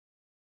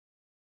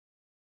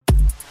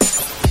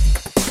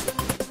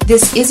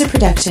This is a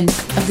production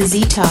of the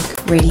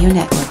Z-Talk Radio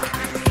Network.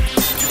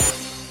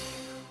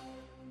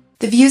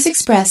 The views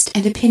expressed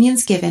and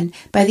opinions given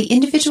by the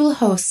individual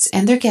hosts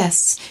and their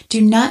guests do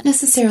not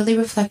necessarily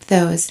reflect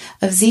those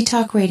of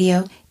Z-Talk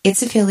Radio,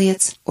 its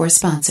affiliates, or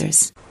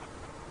sponsors.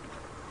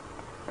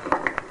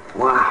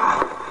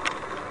 Wow.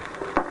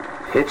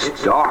 It's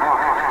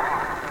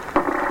dark.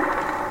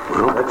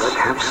 Well, let's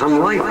have some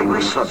light on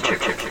the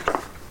subject.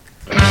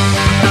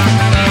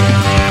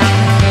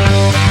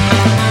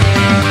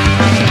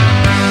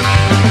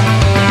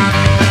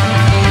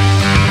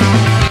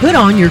 Put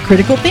on your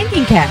critical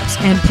thinking caps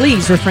and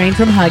please refrain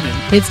from hugging.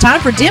 It's time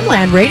for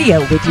Dimland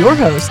Radio with your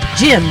host,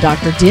 Jim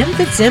Dr. Dim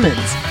Fitzsimmons.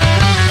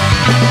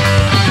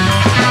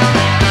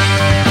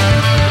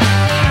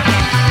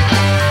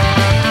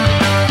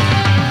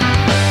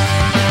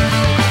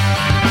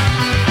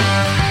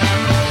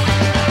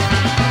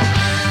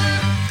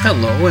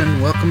 Hello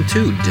and welcome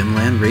to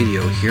Dimland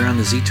Radio here on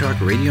the Z-Talk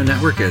Radio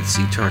Network at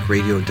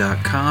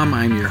ztalkradio.com.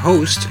 I'm your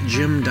host,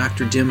 Jim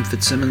Dr. Dim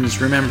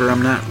Fitzsimmons. Remember,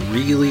 I'm not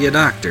really a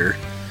doctor.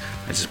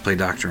 I just play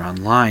doctor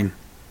online.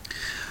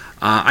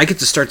 I get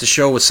to start the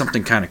show with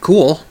something kind of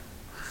cool.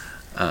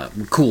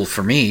 Cool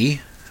for me,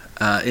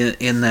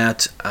 in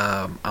that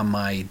on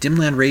my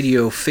Dimland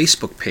Radio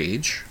Facebook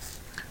page,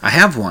 I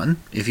have one.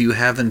 If you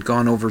haven't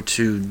gone over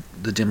to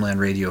the Dimland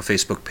Radio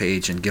Facebook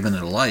page and given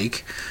it a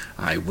like,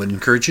 I would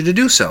encourage you to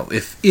do so,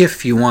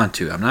 if you want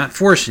to. I'm not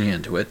forcing you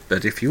into it,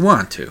 but if you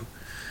want to,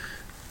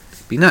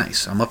 it'd be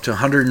nice. I'm up to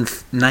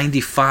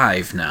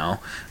 195 now.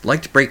 I'd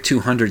like to break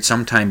 200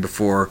 sometime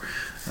before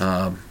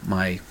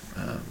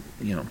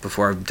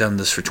before I've done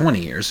this for 20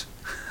 years.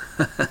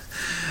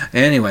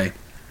 Anyway,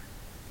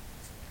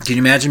 can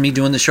you imagine me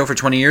doing this show for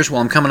 20 years?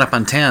 Well, I'm coming up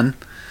on 10.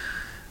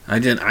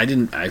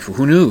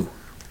 Who knew?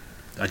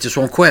 I just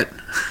won't quit.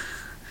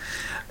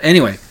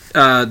 Anyway,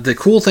 the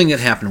cool thing that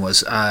happened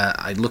was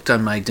I looked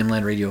on my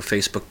Dimland Radio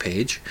Facebook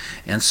page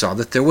and saw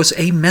that there was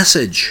a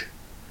message.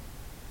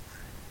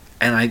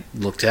 And I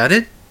looked at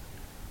it.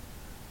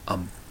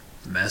 A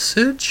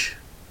message?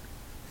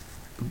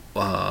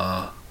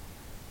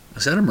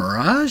 Is that a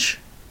mirage?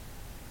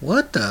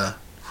 What the?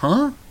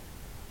 Huh?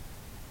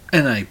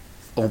 And I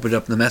opened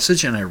up the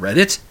message and I read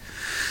it.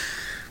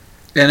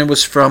 And it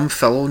was from a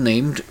fellow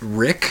named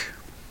Rick.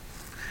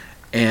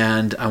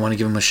 And I want to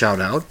give him a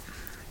shout out.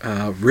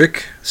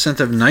 Rick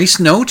sent a nice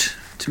note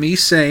to me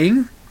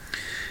saying,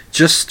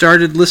 just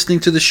started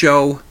listening to the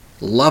show,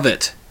 love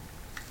it.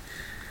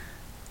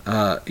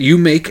 You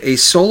make a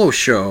solo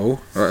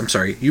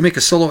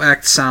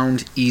act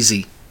sound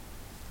easy.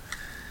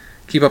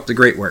 Keep up the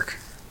great work.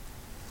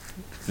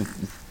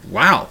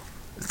 Wow.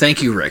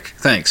 Thank you, Rick.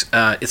 Thanks.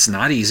 It's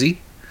not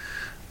easy.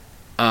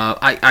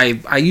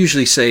 I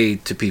usually say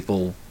to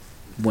people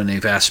when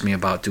they've asked me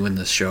about doing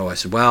this show, I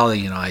said, well,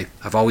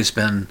 I've always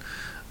been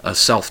a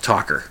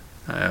self-talker.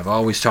 I've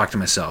always talked to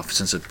myself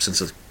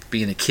since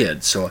being a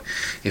kid. So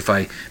if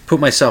I put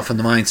myself in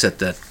the mindset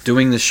that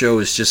doing this show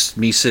is just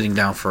me sitting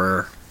down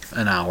for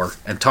an hour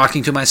and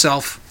talking to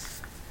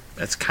myself,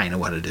 that's kind of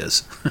what it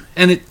is.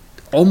 And it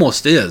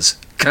almost is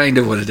kind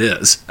of what it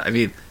is. I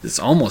mean, it's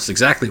almost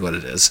exactly what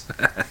it is.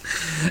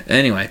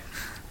 Anyway,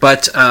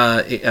 but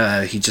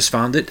he just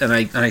found it, and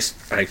I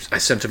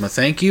sent him a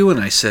thank you, and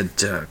I said,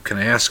 can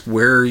I ask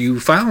where you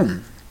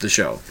found the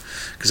show?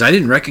 Because I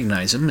didn't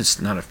recognize him.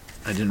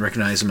 I didn't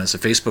recognize him as a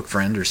Facebook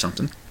friend or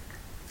something.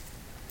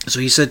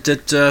 So he said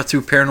that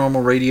through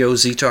Paranormal Radio,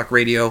 Z-Talk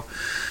Radio,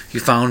 you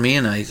found me,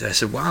 and I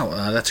said, wow,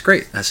 that's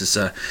great. I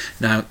said,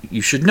 now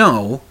you should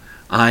know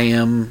I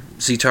am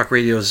Z-Talk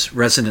Radio's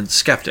resident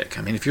skeptic.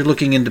 I mean, if you're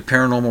looking into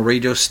paranormal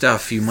radio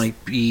stuff, you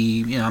might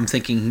be, I'm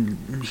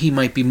thinking he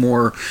might be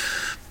more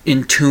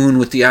in tune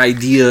with the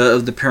idea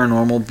of the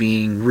paranormal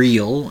being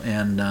real,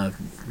 and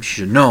you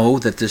should know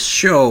that this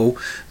show,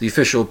 the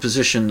official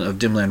position of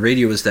Dimland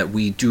Radio is that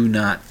we do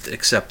not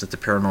accept that the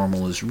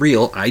paranormal is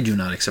real. I do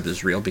not accept it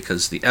as real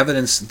because the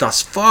evidence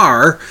thus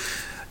far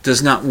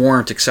does not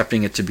warrant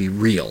accepting it to be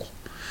real.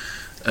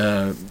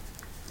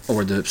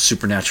 Or the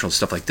supernatural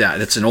stuff like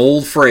that. It's an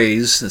old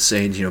phrase that's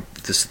saying,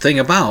 this thing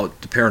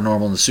about the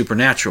paranormal and the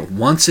supernatural.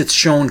 Once it's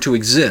shown to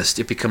exist,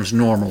 it becomes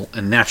normal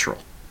and natural.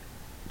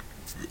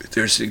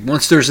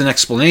 Once there's an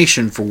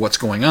explanation for what's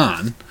going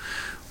on,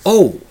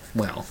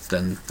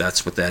 then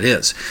that's what that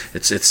is.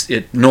 It's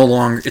no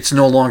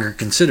longer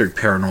considered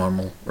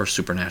paranormal or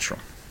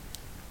supernatural.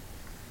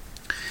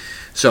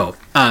 So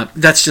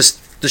that's just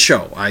the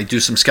show. I do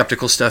some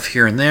skeptical stuff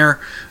here and there.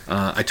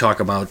 I talk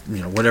about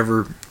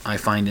whatever I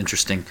find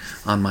interesting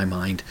on my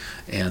mind,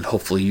 and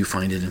hopefully you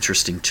find it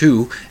interesting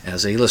too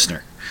as a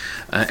listener.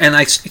 And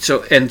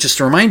just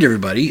to remind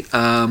everybody,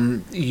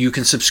 you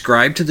can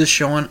subscribe to this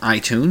show on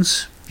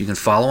iTunes. You can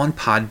follow on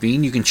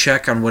Podbean. You can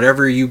check on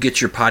whatever you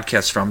get your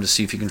podcasts from to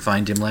see if you can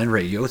find Dimland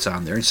Radio. It's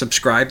on there. And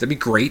subscribe. That'd be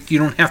great. You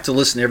don't have to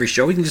listen to every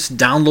show. You can just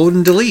download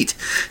and delete.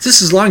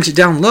 Just as long as you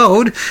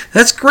download,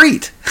 that's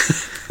great.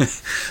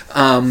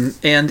 And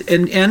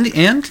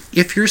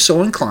if you're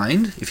so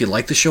inclined, if you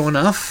like the show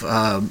enough,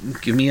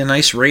 give me a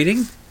nice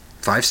rating,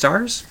 5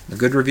 stars, a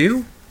good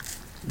review.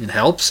 it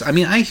helps. I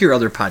mean, I hear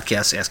other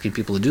podcasts asking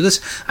people to do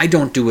this. I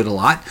don't do it a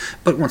lot,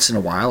 but once in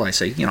a while I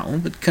say,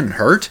 it can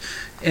hurt.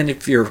 And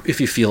if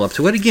you feel up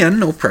to it, again,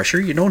 no pressure.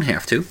 You don't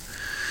have to.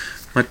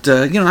 But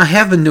I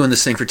have been doing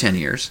this thing for 10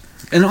 years,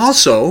 and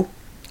also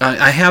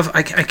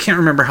I can't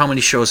remember how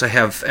many shows I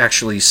have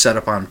actually set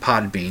up on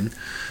Podbean.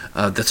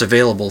 That's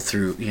available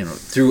through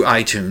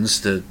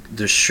iTunes.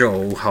 The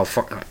show, how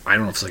far, I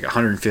don't know if it's like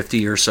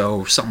 150 or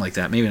so, something like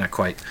that. Maybe not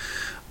quite.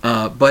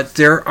 But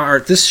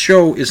this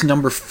show is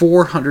number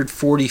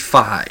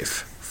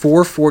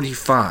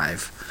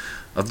 445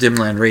 of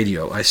Dimland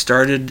Radio. I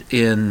started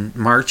in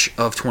March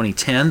of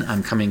 2010.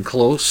 I'm coming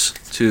close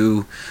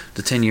to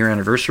the 10-year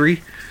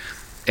anniversary,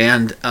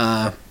 and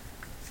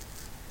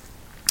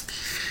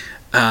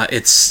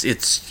it's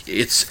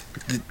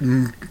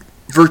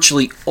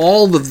virtually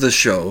all of the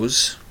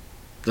shows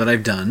that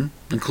I've done,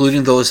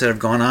 including those that have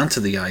gone on to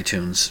the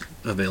iTunes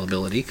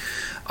availability,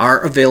 are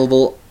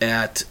available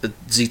at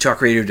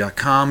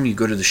ztalkradio.com. You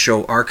go to the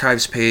show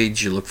archives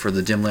page, you look for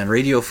the Dimland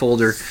Radio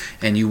folder,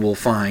 and you will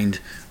find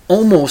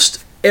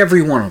almost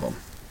every one of them.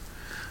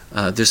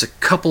 There's a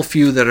couple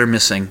few that are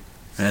missing.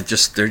 They're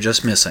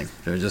just missing.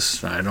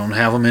 I don't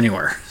have them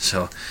anywhere.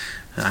 So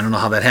I don't know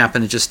how that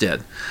happened. It just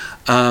did.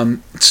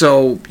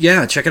 So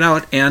yeah, check it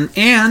out.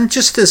 And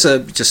just as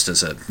a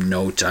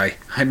note, I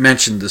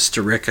mentioned this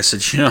to Rick. I said,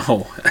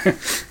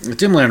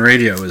 Dimland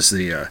Radio is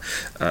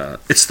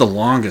it's the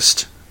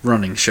longest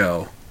running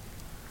show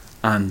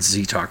on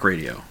Z Talk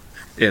Radio.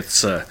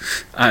 It's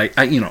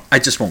I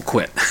just won't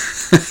quit.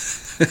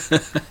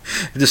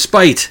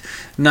 Despite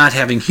not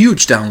having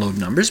huge download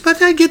numbers,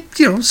 but I get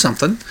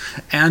something,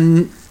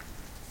 and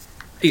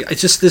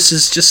this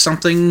is just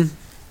something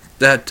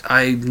that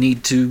I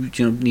need to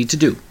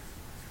do.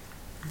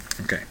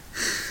 Okay.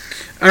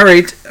 All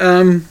right.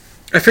 I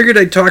figured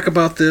I'd talk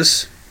about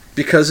this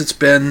because it's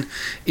been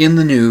in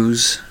the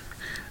news.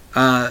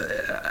 Now,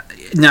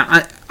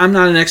 I'm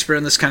not an expert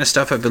on this kind of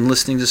stuff. I've been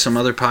listening to some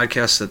other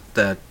podcasts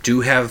that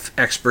do have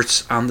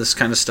experts on this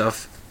kind of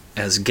stuff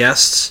as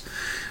guests.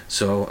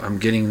 So I'm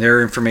getting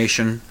their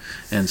information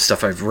and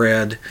stuff I've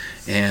read,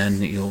 and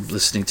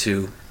listening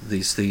to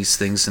these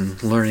things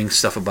and learning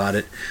stuff about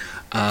it.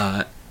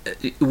 The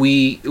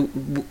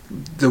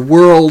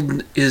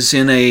world is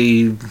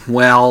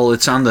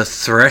it's on the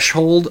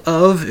threshold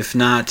of, if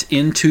not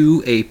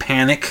into, a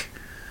panic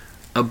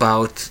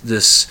about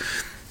this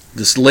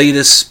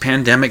latest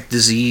pandemic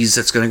disease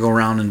that's going to go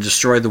around and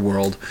destroy the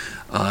world.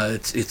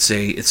 It's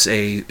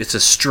a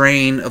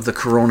strain of the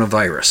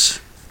coronavirus.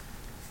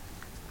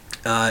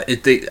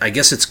 I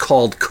guess it's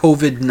called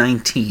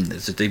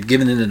COVID-19. They've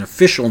given it an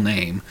official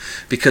name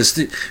because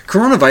the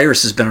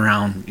coronavirus has been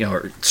around.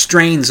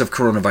 Strains of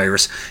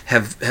coronavirus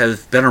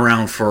have been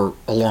around for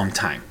a long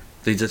time.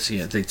 They just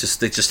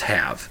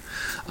have.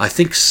 I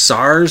think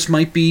SARS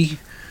might be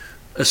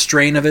a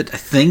strain of it. I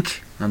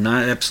think. I'm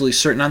not absolutely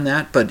certain on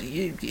that, but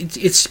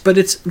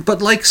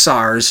but like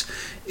SARS,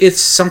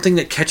 it's something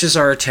that catches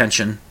our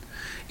attention.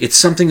 It's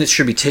something that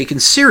should be taken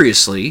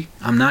seriously.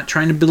 I'm not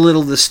trying to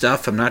belittle this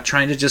stuff. I'm not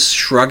trying to just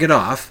shrug it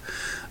off.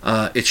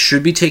 It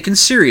should be taken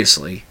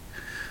seriously.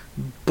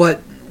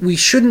 But we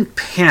shouldn't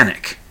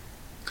panic.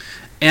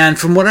 And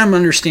from what I'm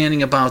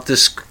understanding about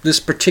this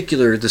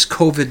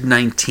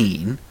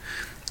COVID-19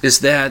 is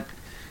that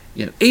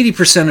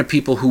 80% of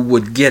people who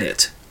would get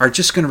it are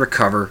just going to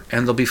recover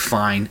and they'll be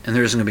fine and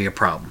there isn't going to be a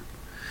problem.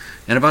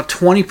 And about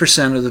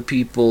 20% of the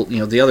people,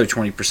 the other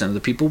 20% of the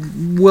people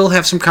will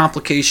have some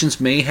complications,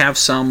 may have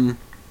some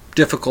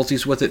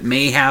difficulties with it,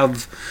 may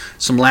have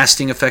some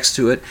lasting effects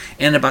to it,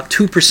 and about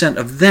 2%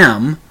 of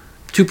them,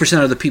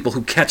 2% of the people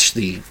who catch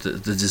the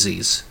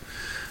disease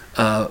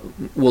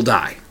will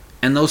die.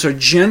 And those are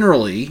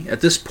generally, at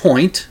this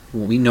point,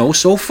 what we know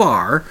so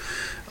far,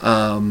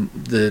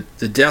 the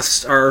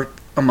deaths are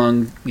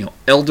among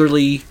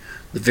elderly,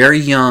 the very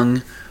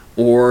young,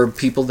 or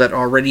people that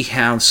already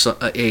have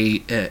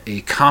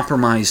a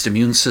compromised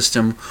immune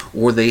system,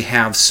 or they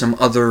have some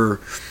other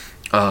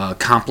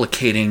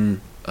complicating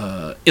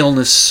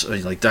illness,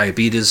 like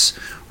diabetes,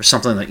 or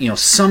something like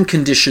some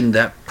condition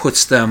that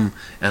puts them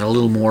at a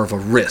little more of a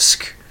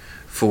risk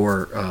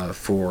for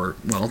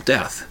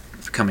death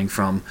coming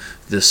from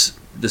this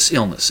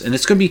illness. And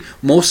it's going to be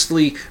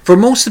mostly, for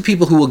most of the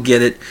people who will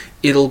get it,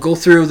 it'll go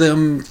through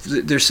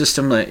their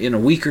system in a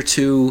week or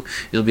two.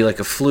 It'll be like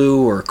a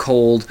flu or a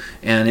cold,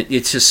 and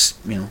it's just,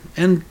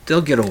 and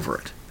they'll get over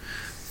it.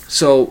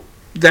 So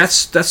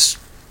that's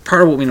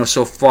part of what we know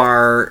so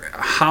far.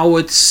 How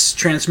it's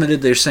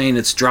transmitted, they're saying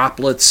it's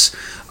droplets.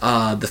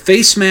 The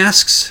face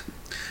masks,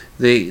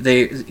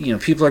 they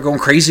people are going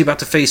crazy about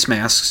the face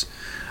masks.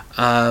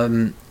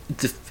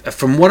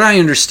 From what I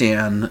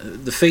understand,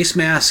 the face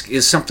mask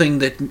is something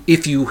that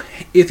if you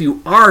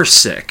are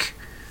sick,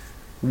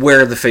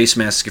 wear the face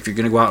mask if you're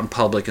going to go out in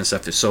public and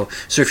stuff. So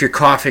if you're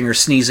coughing or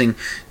sneezing,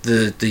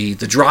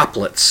 the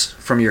droplets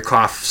from your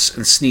coughs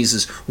and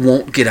sneezes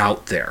won't get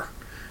out there,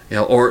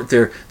 or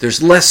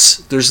there's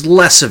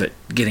less of it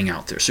getting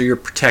out there. So you're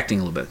protecting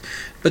a little bit.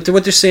 But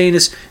what they're saying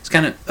is it's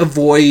kind of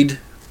avoid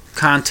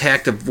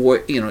contact.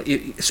 Avoid,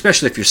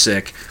 especially if you're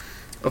sick.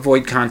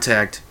 Avoid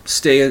contact.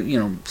 Stay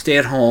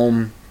at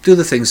home. Do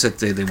the things that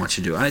they want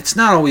you to do. It's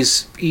not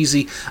always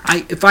easy.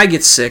 If I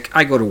get sick,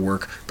 I go to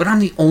work, but I'm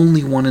the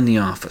only one in the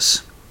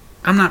office.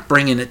 I'm not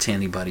bringing it to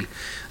anybody,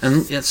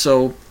 and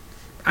so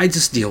I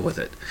just deal with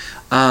it.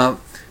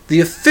 The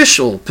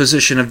official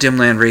position of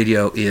Dimland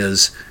Radio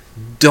is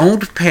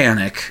don't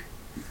panic,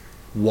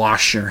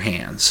 wash your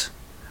hands.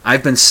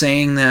 I've been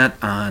saying that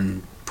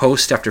on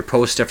post after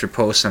post after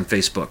post on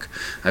Facebook.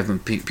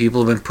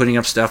 People have been putting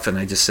up stuff, and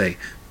I just say,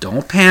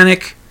 don't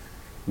panic,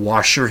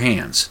 wash your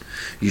hands.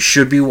 You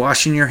should be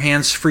washing your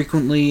hands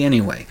frequently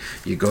anyway.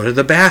 You go to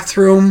the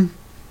bathroom,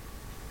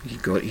 you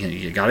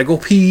gotta go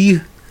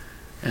pee,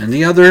 and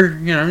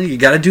you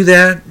gotta do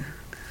that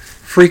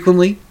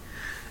frequently.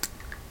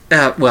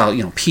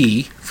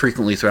 Pee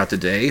frequently throughout the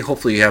day.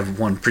 Hopefully you have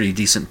one pretty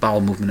decent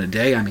bowel movement a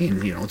day. I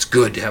mean, it's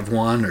good to have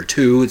one or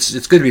two.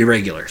 It's good to be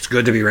regular. It's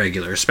good to be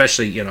regular,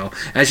 especially,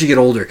 as you get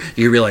older,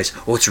 you realize,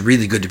 it's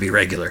really good to be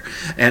regular.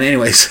 And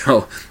anyway,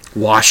 so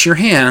wash your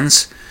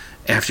hands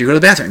after you go to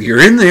the bathroom. You're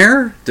in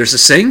there. There's a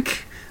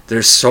sink.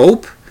 There's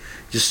soap.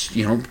 Just,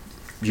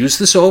 use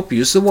the soap,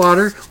 use the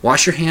water,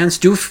 wash your hands.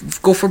 Go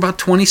for about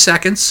 20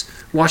 seconds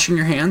washing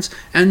your hands,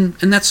 and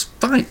that's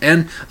fine.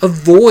 And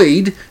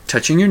avoid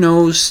touching your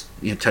nose,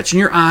 touching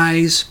your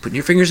eyes, putting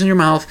your fingers in your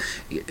mouth.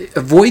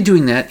 Avoid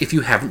doing that if you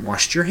haven't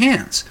washed your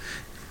hands.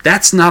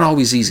 That's not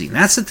always easy. And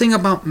that's the thing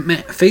about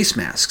face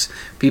masks.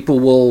 People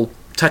will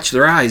touch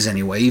their eyes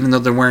anyway, even though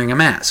they're wearing a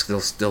mask.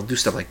 They'll do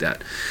stuff like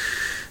that.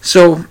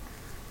 So,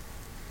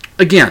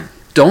 again,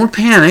 don't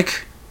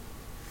panic.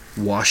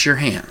 Wash your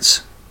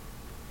hands.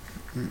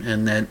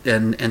 And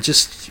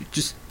just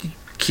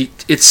keep.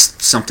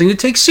 It's something to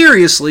take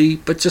seriously,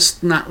 but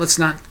let's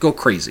not go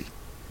crazy.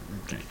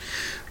 Okay.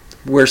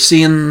 We're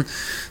seeing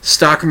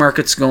stock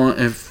markets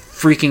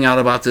freaking out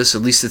about this.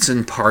 At least it's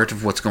in part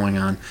of what's going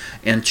on.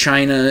 And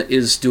China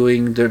is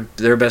doing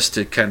their best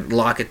to kind of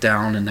lock it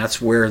down, and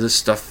that's where this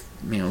stuff,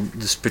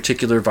 this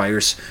particular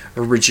virus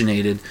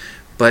originated.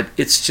 But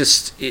it's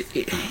just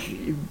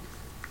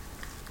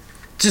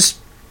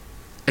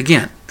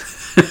again.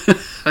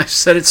 I've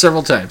said it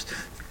several times.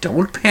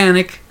 Don't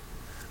panic.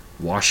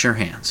 Wash your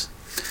hands.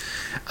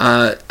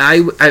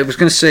 I was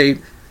going to say,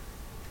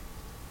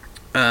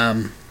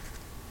 to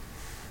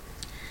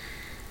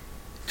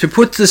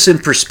put this in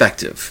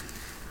perspective,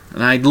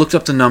 and I looked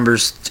up the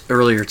numbers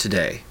earlier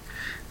today,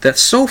 that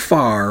so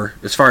far,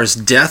 as far as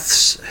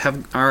deaths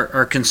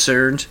are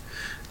concerned,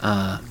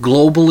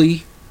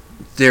 globally,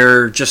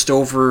 there are just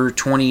over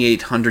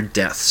 2,800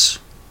 deaths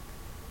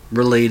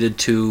related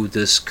to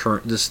this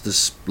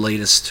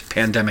latest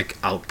pandemic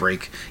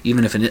outbreak.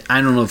 Even if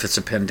I don't know if it's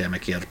a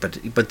pandemic yet,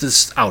 but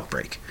this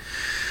outbreak.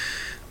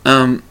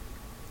 So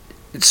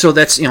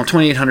that's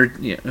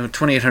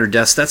 2,800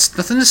 deaths. That's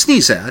nothing to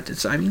sneeze at.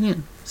 It's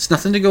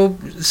nothing to go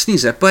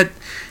sneeze at. But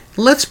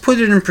let's put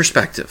it in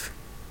perspective.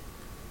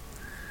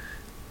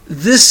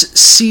 This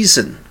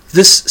season,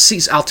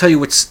 I'll tell you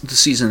what the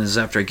season is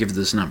after I give you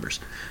those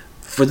numbers.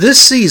 For this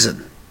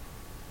season,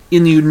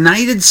 in the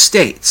United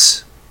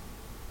States,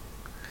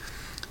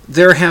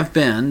 there have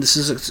been, this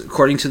is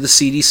according to the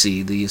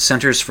CDC, the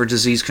Centers for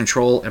Disease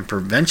Control and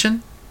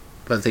Prevention,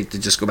 but I think they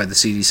just go by the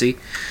CDC.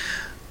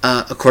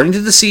 According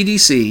to the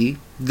CDC,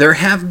 there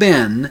have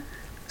been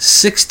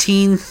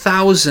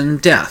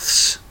 16,000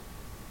 deaths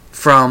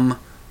from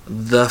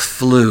the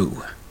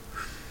flu.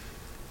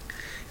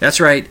 That's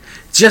right,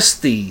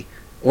 just the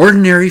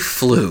ordinary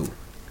flu.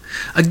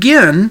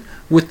 Again,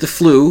 with the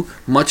flu,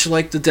 much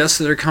like the deaths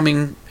that are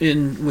coming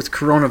in with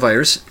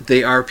coronavirus,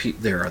 they are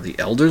the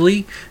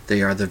elderly,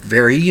 they are the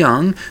very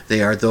young,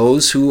 they are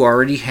those who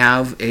already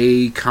have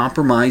a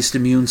compromised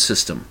immune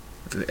system,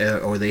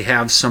 or they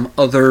have some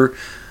other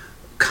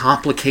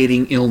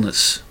complicating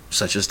illness,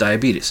 such as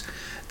diabetes.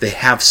 They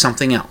have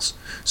something else.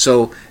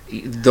 So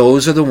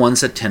those are the ones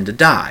that tend to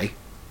die,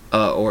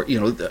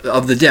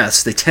 of the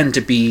deaths, they tend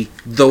to be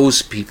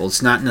those people.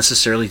 It's not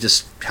necessarily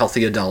just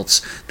healthy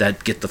adults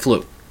that get the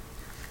flu.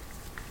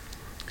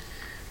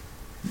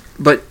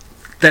 But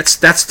that's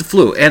the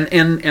flu, and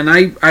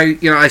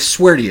I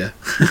swear to you,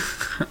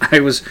 I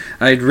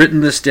had written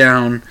this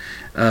down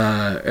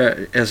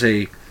as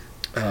a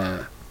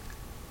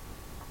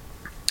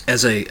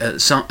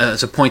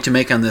point to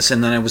make on this,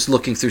 and then I was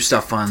looking through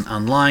stuff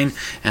online,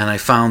 and I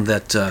found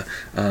that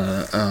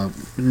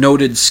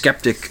noted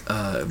skeptic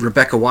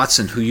Rebecca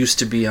Watson, who used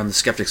to be on the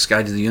Skeptic's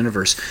Guide to the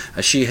Universe,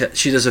 she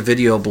does a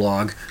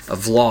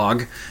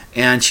vlog,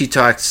 and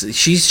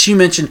she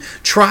mentioned,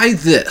 try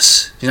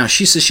this.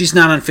 She says she's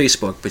not on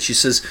Facebook, but she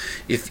says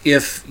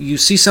if you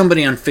see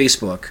somebody on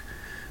Facebook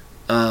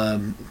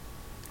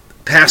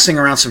passing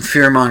around some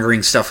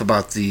fear-mongering stuff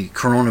about the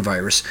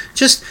coronavirus,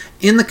 just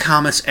in the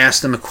comments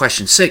ask them a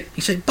question.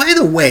 You say, by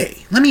the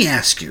way, let me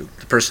ask you,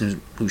 the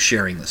person who's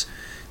sharing this,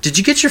 did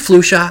you get your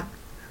flu shot?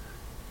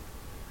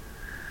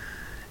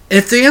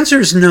 If the answer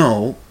is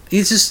no,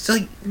 it's just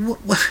like,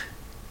 what?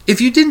 If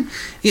you didn't,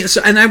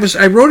 and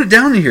I wrote it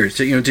down here.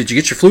 So, did you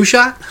get your flu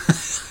shot?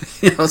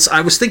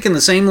 I was thinking the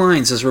same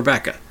lines as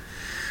Rebecca.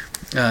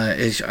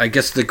 I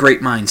guess the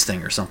great minds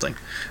thing or something.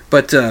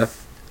 But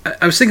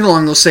I was thinking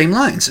along those same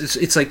lines.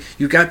 It's like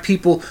you've got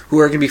people who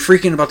are going to be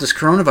freaking about this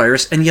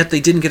coronavirus, and yet they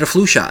didn't get a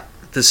flu shot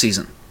this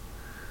season.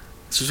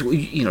 So,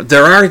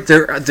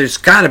 there's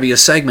got to be a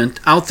segment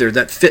out there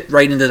that fit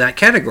right into that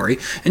category,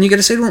 and you got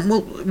to say to them,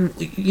 well,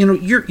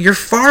 you're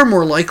far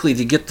more likely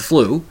to get the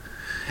flu,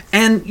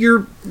 and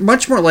you're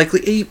much more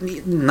likely,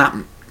 not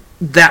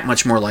that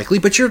much more likely,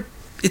 but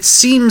it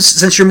seems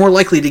since you're more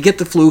likely to get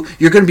the flu,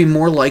 you're going to be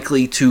more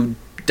likely to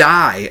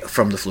die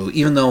from the flu,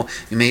 even though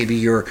maybe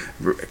you're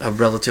a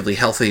relatively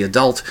healthy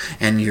adult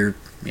and you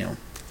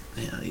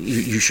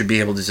should be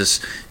able to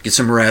just get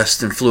some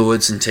rest and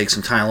fluids and take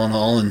some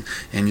Tylenol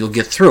and you'll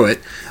get through it.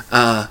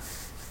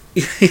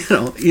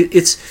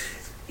 It's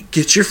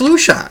get your flu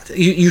shot.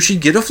 You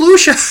should get a flu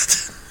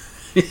shot.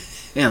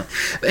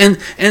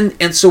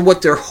 And so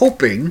what they're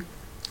hoping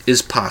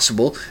is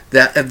possible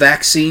that a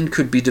vaccine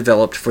could be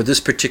developed for this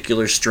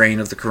particular strain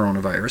of the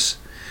coronavirus.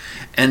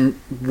 And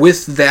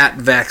with that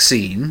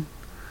vaccine,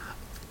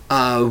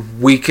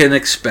 we can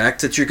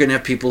expect that you're going to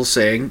have people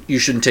saying you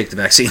shouldn't take the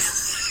vaccine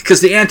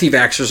because the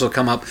anti-vaxxers will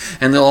come up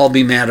and they'll all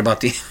be mad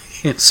about the.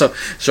 So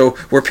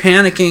we're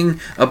panicking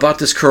about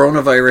this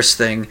coronavirus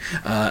thing.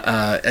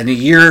 In a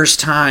year's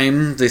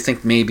time, they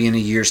think maybe in a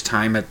year's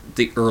time at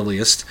the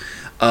earliest,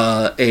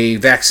 a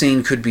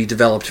vaccine could be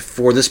developed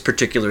for this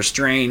particular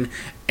strain.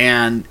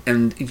 And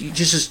you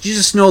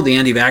just know the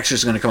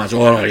anti-vaxxers are going to come out and say,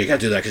 oh, no, you can't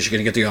do that because you're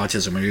going to get the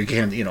autism, or you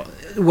can't,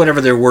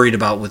 whatever they're worried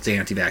about with the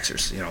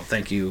anti-vaxxers.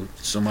 Thank you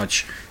so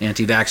much,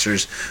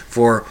 anti-vaxxers,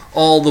 for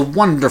all the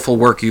wonderful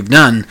work you've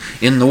done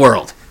in the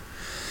world.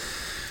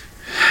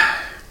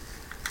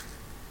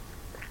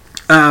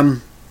 I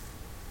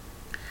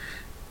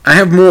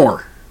have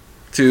more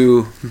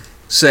to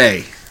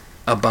say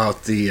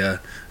about the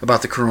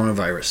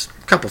coronavirus.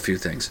 A couple few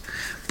things,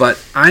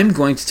 but I'm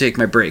going to take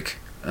my break.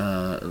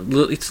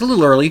 It's a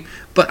little early,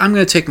 but I'm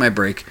going to take my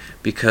break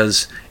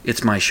because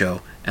it's my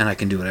show and I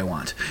can do what I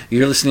want.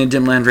 You're listening to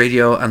Dimland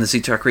Radio on the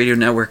Z-Talk Radio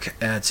Network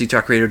at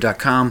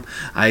ztalkradio.com.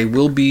 I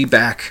will be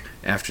back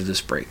after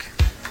this break.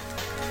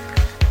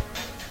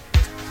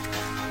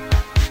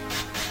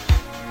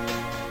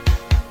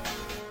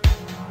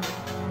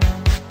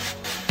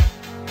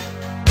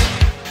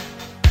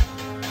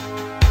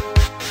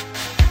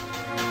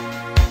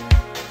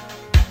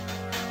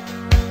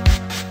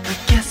 I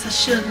guess I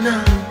should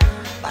know.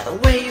 By the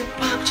way you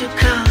parked your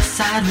car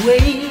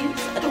sideways,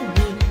 that it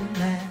wouldn't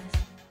last.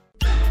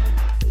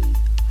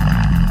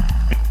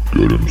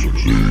 Get him some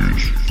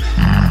Z's.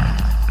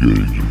 Get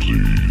him some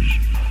Z's.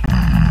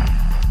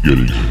 Get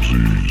him some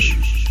Z's.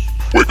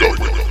 Wake up,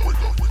 wake up,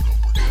 wake up, wake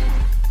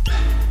up.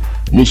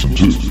 Listen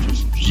to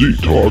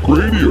Z-Talk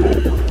Radio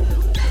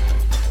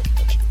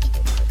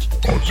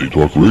on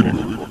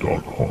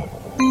ztalkradio.com.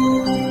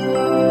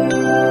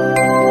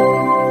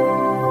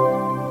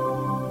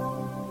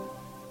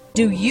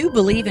 Do you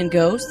believe in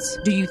ghosts?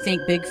 Do you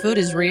think Bigfoot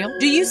is real?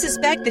 Do you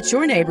suspect that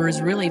your neighbor is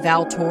really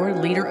Val Tor,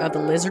 leader of the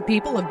lizard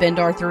people of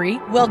Bendar 3?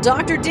 Well,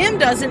 Dr. Dim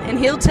doesn't, and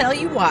he'll tell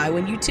you why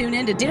when you tune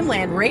in to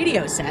Dimland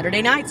Radio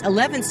Saturday nights,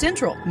 11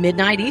 Central,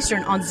 midnight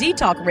Eastern on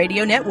Z-Talk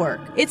Radio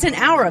Network. It's an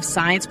hour of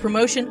science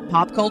promotion,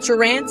 pop culture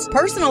rants,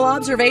 personal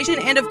observation,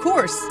 and of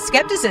course,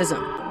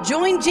 skepticism.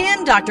 Join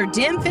Jim, Dr.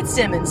 Dim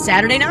Fitzsimmons,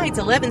 Saturday nights,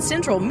 11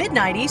 Central,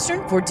 midnight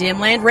Eastern for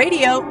Dimland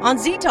Radio on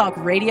Z-Talk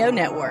Radio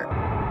Network.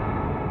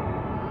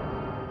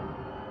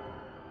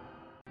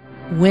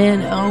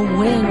 When, oh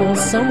when, will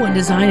someone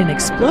design an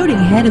exploding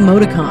head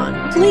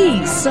emoticon?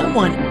 Please,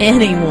 someone,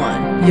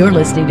 anyone. You're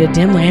listening to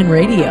Dimland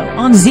Radio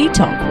on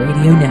Z-Talk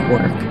Radio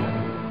Network.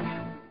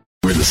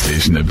 We're the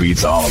station that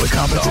beats all the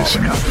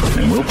competition,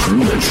 and we'll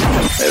prove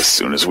it as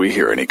soon as we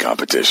hear any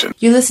competition.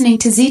 You're listening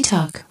to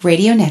Z-Talk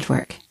Radio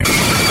Network.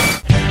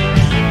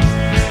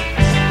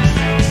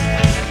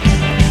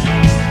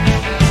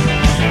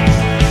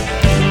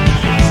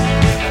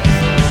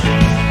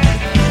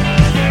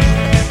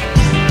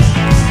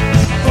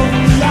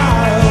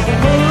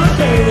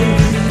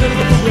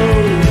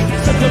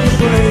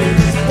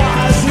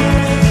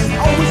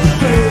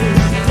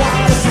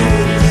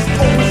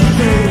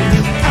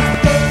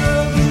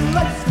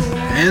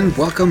 And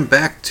welcome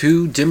back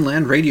to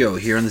Dimland Radio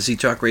here on the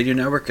Z-Talk Radio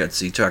Network at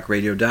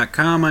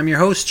ztalkradio.com. I'm your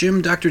host,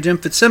 Dr. Dim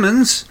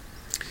Fitzsimmons,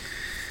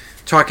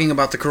 talking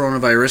about the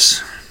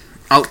coronavirus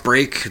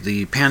outbreak,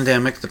 the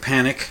pandemic, the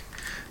panic.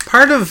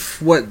 Part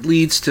of what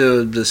leads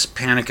to this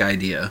panic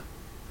idea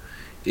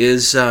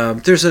is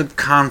there's a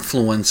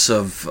confluence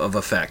of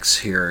effects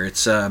here.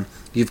 It's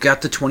you've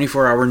got the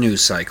 24-hour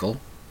news cycle,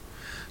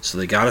 so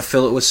they got to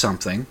fill it with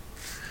something,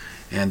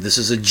 and this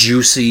is a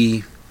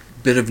juicy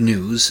bit of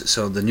news,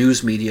 so the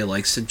news media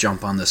likes to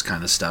jump on this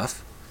kind of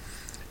stuff.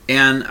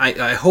 And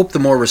I hope the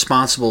more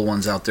responsible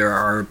ones out there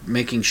are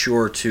making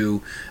sure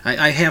to...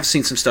 I have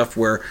seen some stuff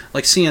where,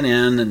 like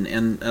CNN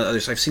and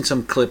others, I've seen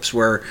some clips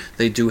where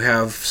they do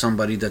have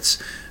somebody that's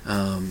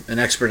an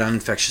expert on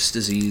infectious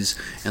disease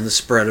and the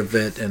spread of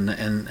it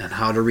and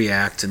how to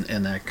react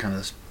and that kind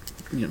of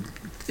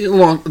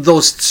along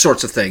those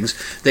sorts of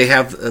things. They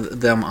have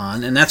them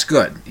on, and that's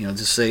good.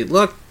 Just say,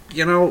 look,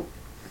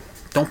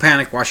 don't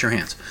panic, wash your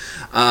hands.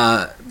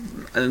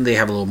 And they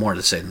have a little more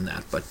to say than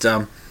that, but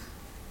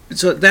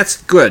so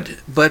that's good.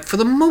 But for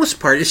the most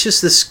part, it's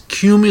just this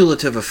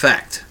cumulative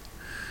effect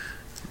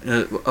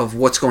of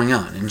what's going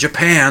on. In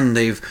Japan,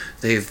 they've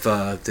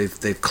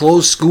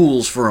closed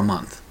schools for a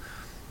month.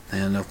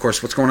 And, of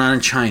course, what's going on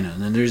in China.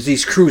 And then there's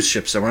these cruise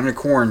ships that are under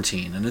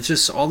quarantine. And it's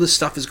just, all this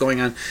stuff is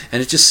going on.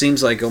 And it just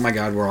seems like, oh, my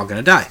God, we're all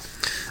going to die.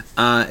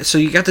 So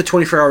you got the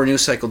 24-hour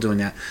news cycle doing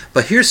that.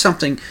 But here's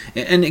something,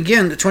 and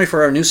again, the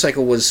 24-hour news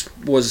cycle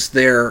was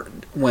there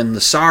when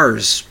the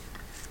SARS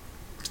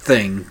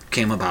thing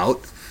came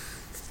about.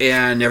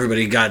 And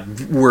everybody got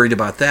worried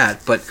about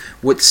that. But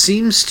what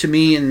seems to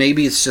me, and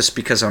maybe it's just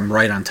because I'm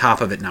right on top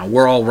of it now,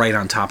 we're all right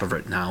on top of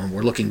it now. And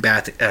we're looking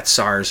back at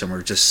SARS and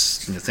we're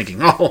just thinking,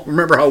 oh,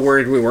 remember how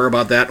worried we were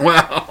about that?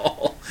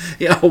 Well,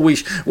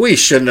 we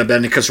shouldn't have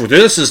been, because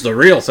this is the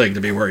real thing to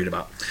be worried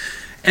about.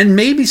 And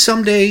maybe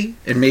someday,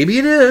 and maybe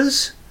it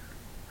is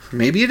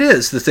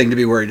the thing to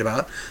be worried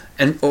about.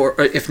 Or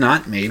if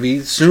not,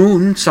 maybe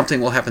soon something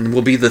will happen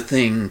will be the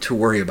thing to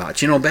worry about.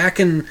 Back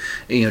in,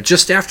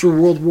 just after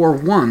World War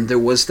I, there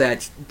was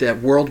that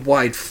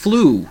worldwide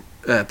flu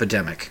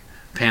pandemic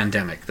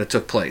that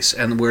took place,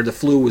 and where the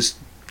flu was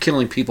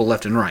killing people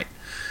left and right.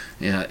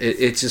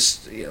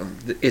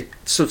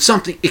 So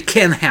something, it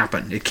can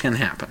happen. It can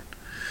happen.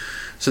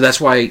 So that's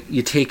why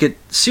you take it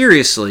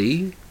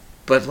seriously,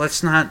 but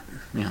let's not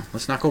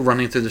go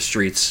running through the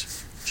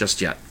streets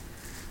just yet.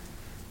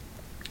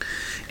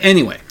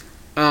 Anyway.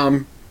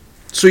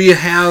 So you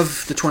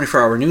have the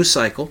 24-hour news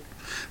cycle,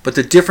 but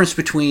the difference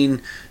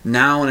between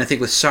now and I think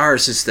with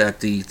SARS is that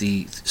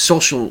the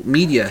social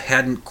media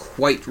hadn't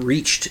quite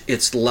reached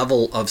its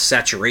level of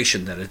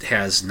saturation that it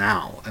has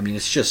now. I mean,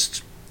 it's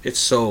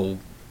so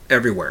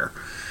everywhere.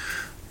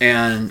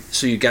 And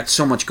so you got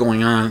so much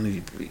going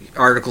on,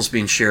 articles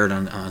being shared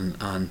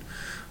on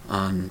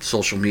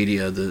social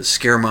media, the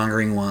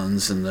scaremongering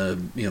ones and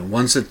the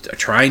ones that are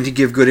trying to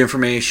give good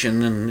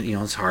information, and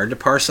it's hard to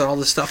parse all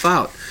this stuff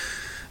out.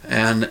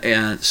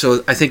 And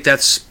so I think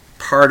that's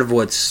part of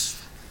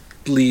what's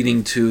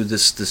leading to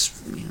this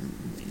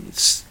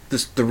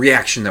the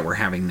reaction that we're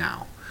having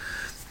now.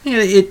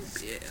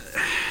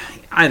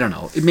 I don't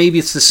know. Maybe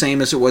it's the same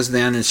as it was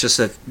then. It's just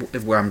that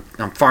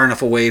I'm far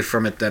enough away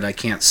from it that I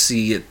can't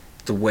see it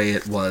the way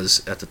it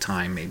was at the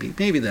time.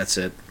 Maybe that's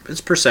it. It's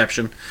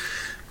perception.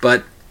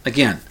 But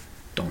again,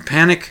 don't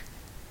panic.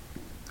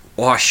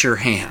 Wash your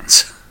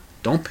hands.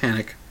 Don't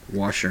panic.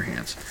 Wash your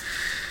hands.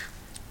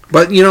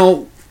 But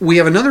we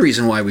have another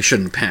reason why we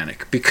shouldn't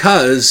panic,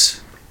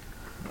 because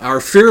our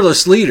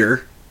fearless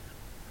leader,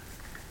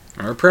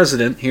 our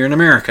president here in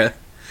America,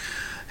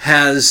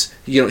 has,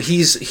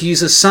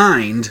 he's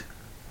assigned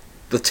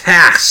the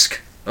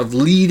task of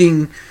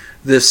leading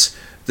this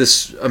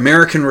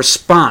American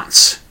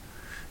response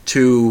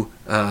to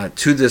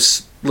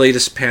this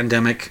latest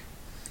pandemic.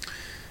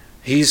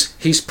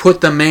 He's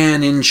put the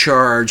man in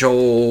charge.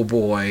 Oh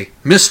boy,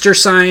 Mr.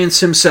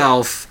 Science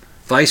himself,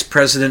 Vice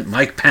President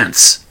Mike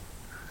Pence.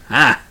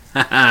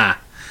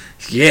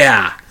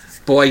 Yeah,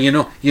 boy,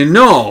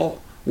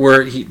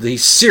 where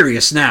he's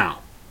serious now.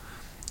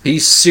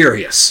 He's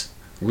serious.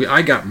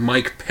 I got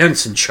Mike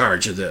Pence in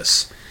charge of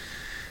this.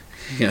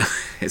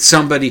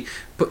 Somebody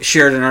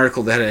shared an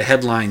article that had a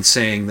headline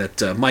saying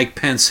that Mike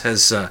Pence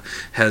has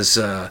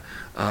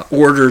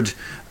ordered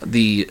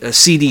the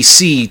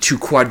CDC to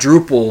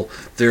quadruple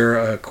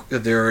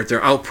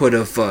their output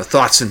of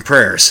thoughts and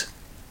prayers.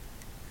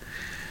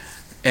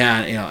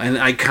 And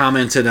I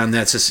commented on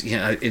that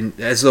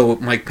as though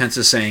Mike Pence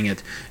is saying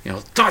it.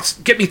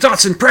 Get me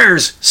thoughts and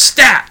prayers,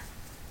 stat.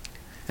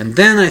 And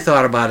then I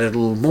thought about it a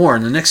little more,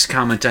 and the next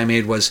comment I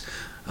made was,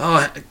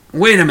 oh,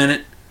 wait a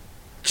minute,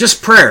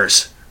 just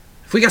prayers.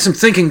 If we got some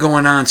thinking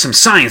going on, some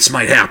science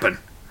might happen.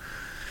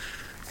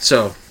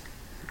 So,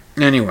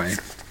 anyway,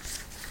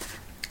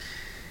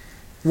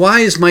 why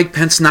is Mike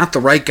Pence not the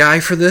right guy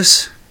for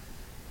this?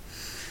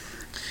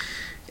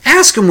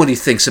 Ask him what he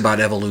thinks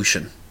about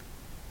evolution.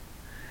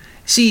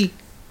 See,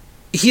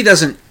 he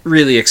doesn't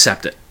really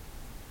accept it.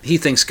 He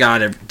thinks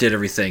God did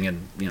everything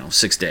in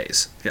 6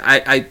 days.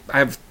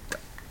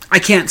 I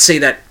can't say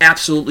that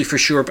absolutely for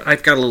sure, but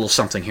I've got a little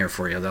something here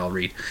for you that I'll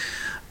read.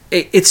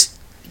 It's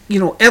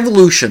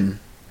evolution.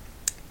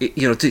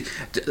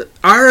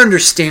 Our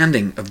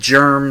understanding of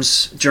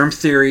germs, germ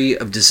theory,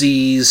 of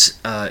disease,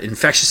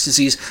 infectious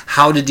disease,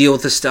 how to deal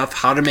with this stuff,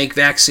 how to make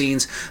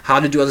vaccines, how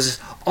to do all this,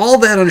 all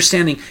that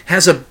understanding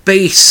has a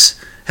base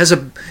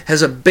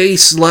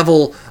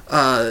level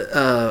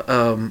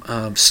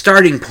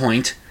starting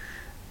point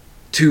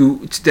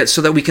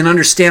so that we can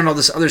understand all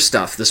this other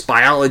stuff, this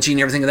biology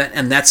and everything of that,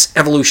 and that's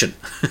evolution.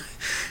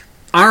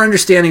 Our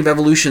understanding of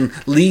evolution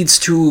leads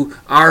to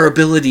our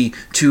ability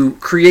to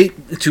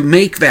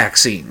make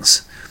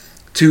vaccines,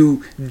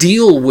 to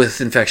deal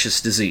with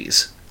infectious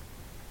disease,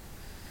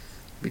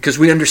 because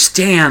we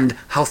understand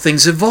how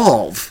things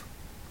evolve.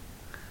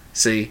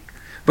 See?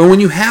 But when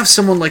you have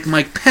someone like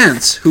Mike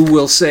Pence, who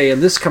will say,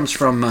 and this comes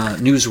from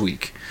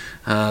Newsweek,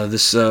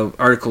 this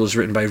article is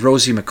written by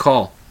Rosie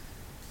McCall.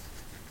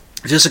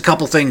 Just a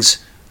couple things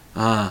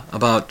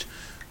about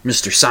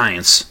Mr.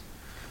 Science,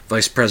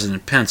 Vice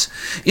President Pence.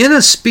 In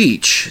a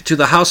speech to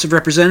the House of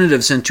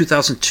Representatives in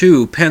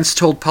 2002, Pence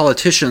told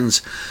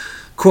politicians,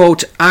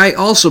 quote, "I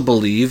also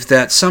believe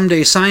that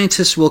someday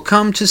scientists will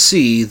come to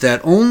see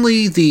that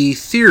only the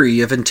theory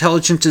of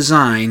intelligent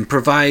design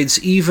provides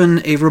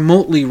even a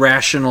remotely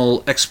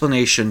rational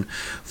explanation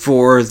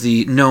for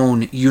the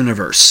known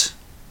universe,"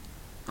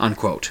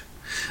 unquote.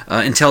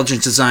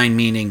 Intelligent design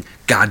meaning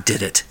God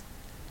did it.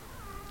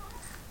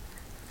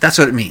 That's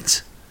what it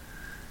means.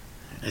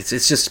 It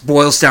just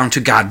boils down to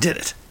God did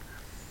it.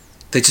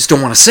 They just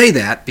don't want to say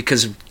that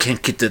because we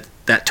can't get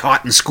that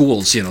taught in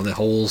schools, the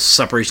whole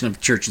separation of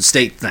church and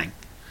state thing.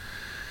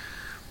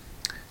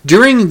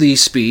 During the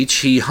speech,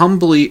 he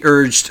humbly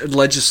urged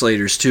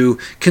legislators to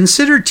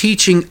consider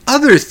teaching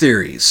other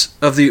theories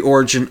of the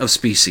origin of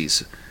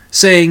species,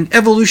 saying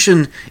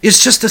evolution is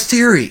just a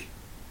theory.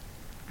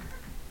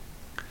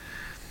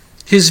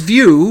 His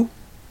view,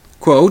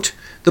 quote,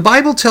 "The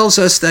Bible tells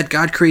us that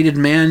God created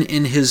man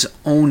in his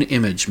own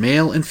image,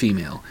 male and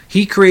female.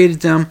 He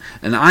created them,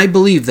 and I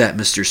believe that,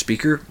 Mr.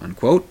 Speaker,"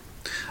 unquote.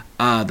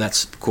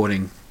 That's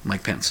quoting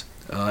Mike Pence.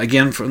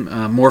 Again,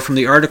 more from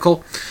the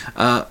article.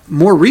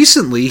 More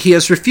recently, he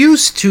has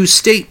refused to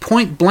state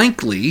point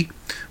blankly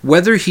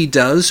whether he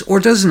does or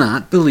does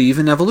not believe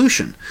in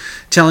evolution,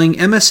 telling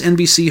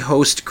MSNBC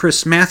host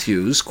Chris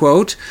Matthews,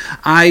 quote,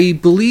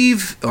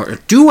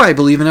 do I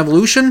believe in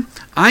evolution?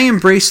 I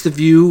embrace the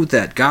view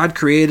that God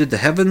created the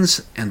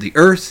heavens and the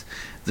earth,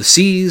 the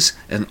seas,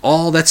 and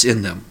all that's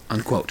in them,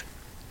 unquote.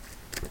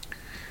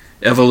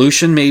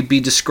 Evolution may be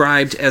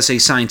described as a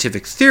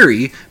scientific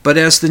theory, but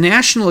as the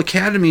National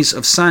Academies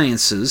of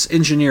Sciences,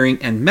 Engineering,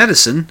 and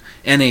Medicine,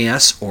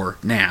 NAS or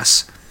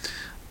NAS,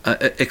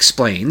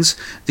 explains,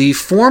 the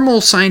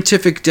formal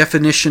scientific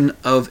definition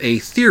of a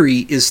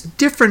theory is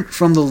different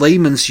from the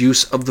layman's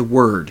use of the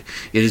word.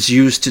 It is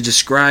used to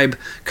describe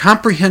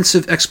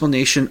comprehensive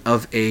explanation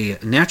of a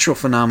natural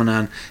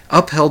phenomenon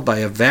upheld by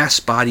a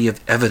vast body of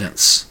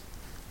evidence.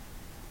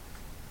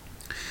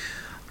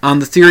 On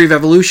the theory of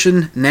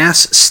evolution,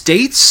 NAS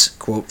states,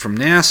 quote from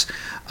NAS,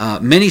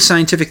 many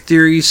scientific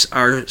theories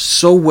are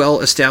so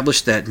well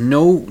established that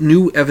no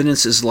new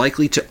evidence is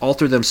likely to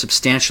alter them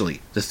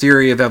substantially. The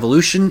theory of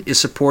evolution is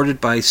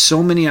supported by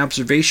so many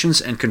observations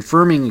and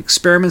confirming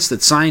experiments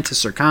that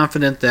scientists are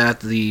confident that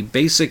the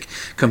basic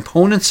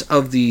components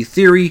of the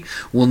theory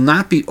will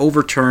not be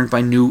overturned by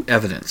new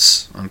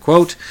evidence,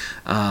 unquote.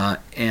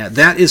 And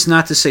that is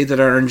not to say that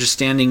our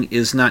understanding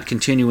is not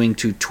continuing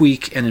to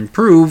tweak and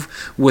improve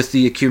with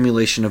the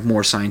accumulation of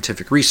more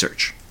scientific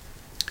research.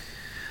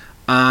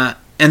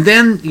 And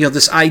then,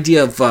 this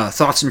idea of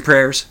thoughts and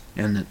prayers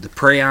and the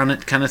pray on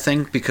it kind of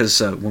thing,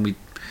 because Ms.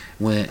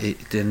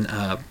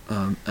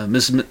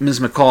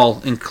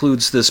 McCall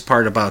includes this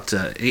part about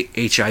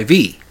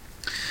HIV.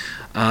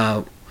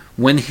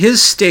 When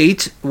his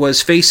state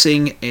was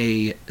facing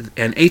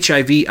an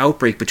HIV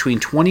outbreak between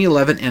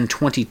 2011 and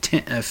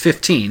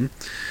 2015,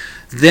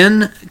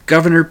 then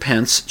Governor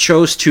Pence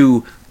chose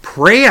to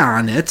pray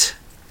on it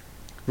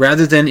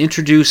rather than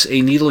introduce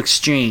a needle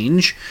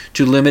exchange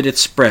to limit its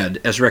spread,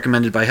 as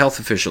recommended by health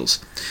officials.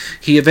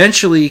 He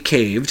eventually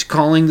caved,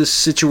 calling the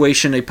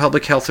situation a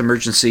public health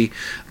emergency,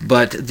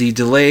 but the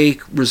delay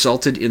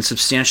resulted in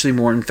substantially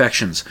more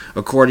infections.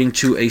 According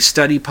to a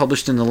study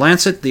published in The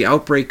Lancet, the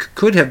outbreak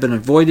could have been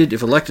avoided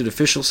if elected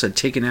officials had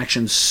taken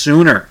action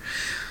sooner.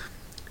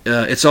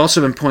 It's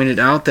also been pointed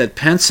out that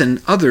Pence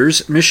and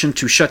others' mission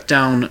to shut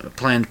down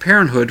Planned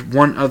Parenthood,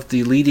 one of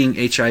the leading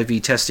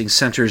HIV testing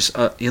centers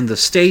in the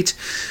state,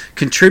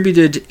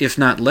 contributed, if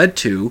not led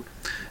to,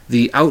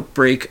 the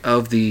outbreak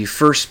of in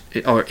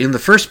the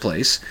first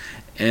place.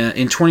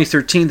 In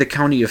 2013, the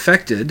county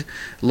affected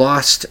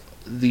lost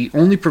the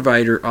only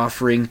provider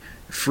offering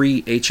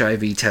free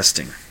HIV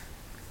testing.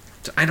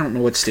 So I don't know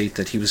what state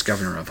that he was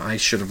governor of. I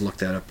should have looked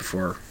that up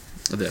before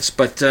this,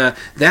 but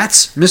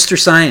that's Mr.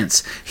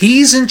 Science.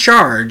 He's in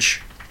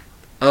charge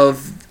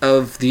of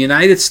the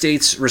United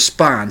States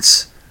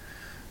response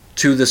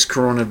to this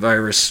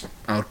coronavirus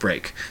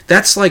outbreak.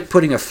 That's like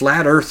putting a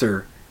flat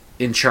earther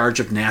in charge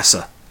of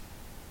NASA.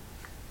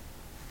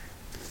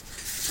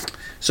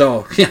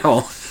 So,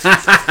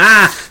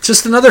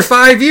 just another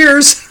 5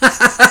 years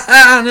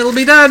and it'll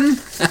be done.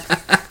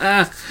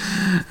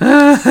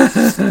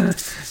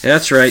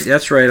 That's right.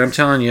 I'm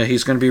telling you,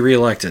 he's going to be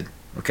reelected.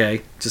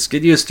 Okay, just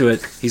get used to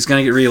it. He's going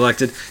to get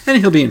reelected, and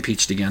he'll be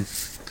impeached again.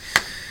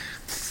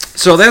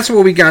 So that's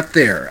what we got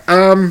there.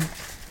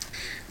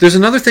 There's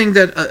another thing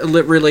that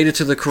related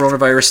to the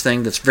coronavirus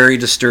thing that's very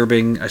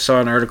disturbing. I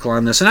saw an article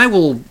on this, and I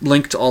will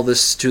link to all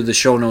this to the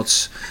show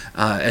notes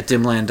at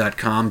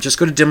dimland.com. Just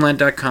go to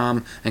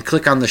dimland.com and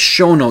click on the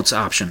show notes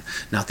option.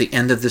 Now, at the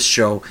end of this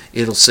show,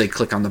 it'll say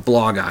click on the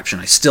blog option.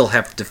 I still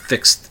have to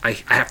I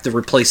have to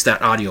replace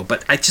that audio,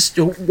 but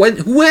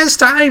who has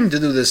time to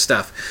do this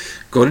stuff?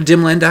 Go to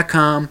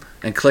dimland.com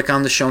and click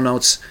on the show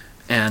notes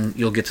and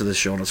you'll get to the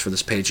show notes for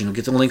this page, and you'll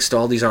get the links to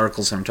all these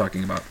articles that I'm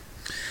talking about.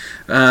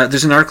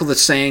 There's an article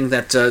that's saying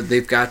that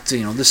they've got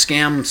the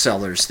scam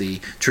sellers,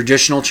 the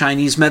traditional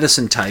Chinese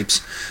medicine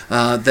types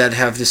that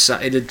have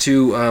decided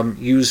to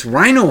use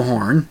rhino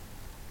horn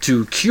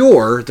to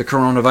cure the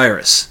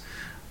coronavirus.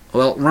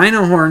 Well,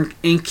 rhino horn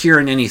ain't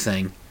curing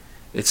anything.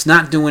 It's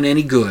not doing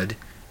any good.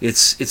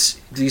 It's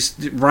these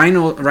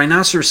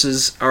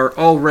rhinoceroses are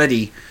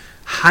already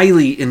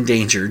highly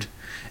endangered,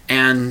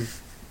 and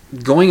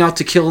going out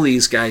to kill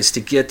these guys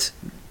to get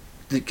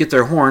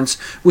their horns,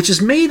 which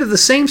is made of the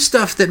same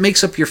stuff that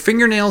makes up your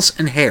fingernails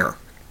and hair.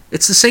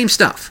 It's the same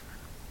stuff.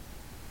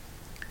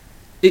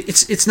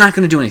 It's not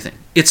going to do anything.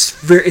 It's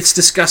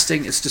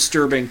disgusting. It's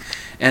disturbing,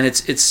 and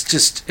it's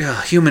just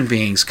human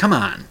beings. Come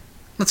on,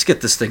 let's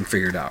get this thing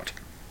figured out.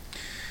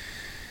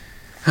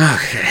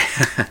 Okay,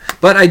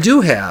 but I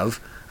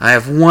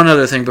have one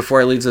other thing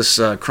before I leave this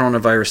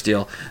coronavirus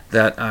deal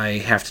that I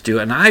have to do,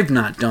 and I've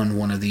not done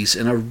one of these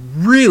in a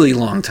really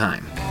long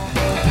time.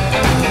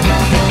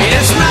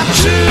 It's not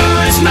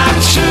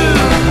true,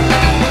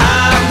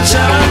 I'm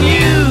telling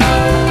you,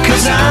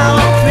 'cause I'm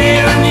up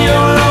here and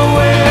you're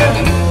nowhere.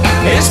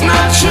 It's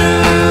not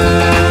true,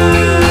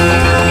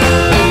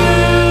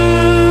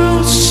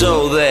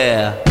 so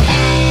there.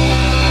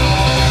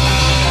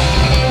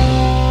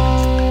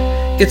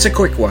 It's a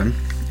quick one.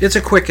 It's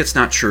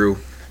not true.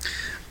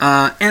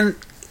 And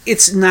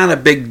it's not a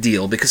big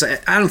deal, because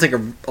I don't think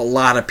a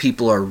lot of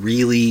people are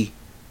really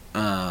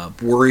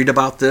worried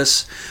about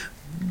this.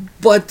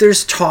 But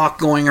there's talk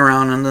going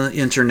around on the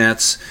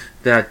internets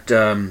that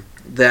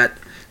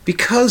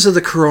because of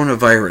the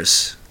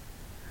coronavirus,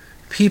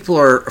 people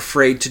are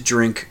afraid to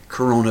drink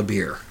Corona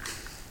beer.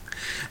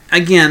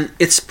 Again,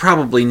 it's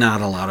probably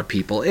not a lot of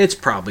people. It's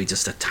probably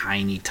just a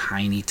tiny,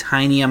 tiny,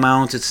 tiny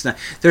amount. It's not.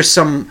 There's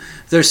something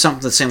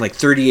that's saying like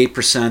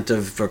 38%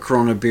 of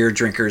Corona beer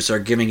drinkers are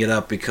giving it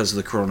up because of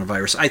the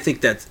coronavirus. I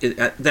think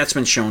that's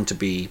been shown to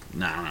be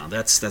no.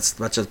 That's just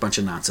a bunch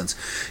of nonsense.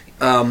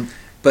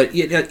 But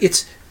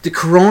it's the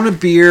Corona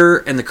beer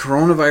and the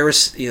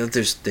coronavirus.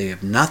 They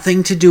have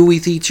nothing to do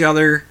with each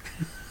other.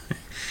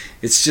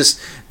 It's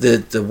just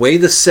the way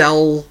the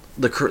cell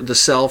for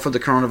the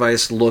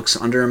coronavirus looks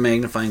under a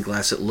magnifying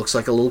glass. It looks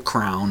like a little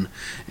crown,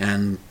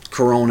 and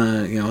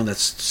Corona,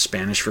 that's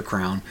Spanish for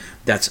crown.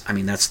 That's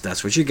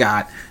what you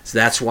got. So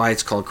that's why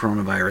it's called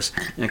coronavirus.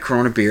 And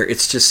Corona beer,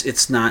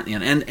 it's not.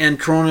 And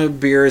Corona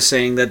beer is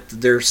saying that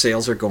their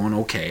sales are going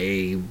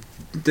okay.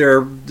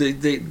 They're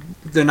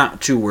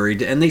not too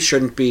worried, and they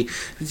shouldn't be.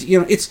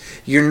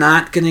 You're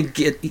not gonna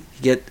get.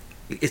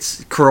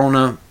 It's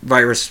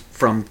coronavirus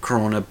from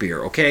Corona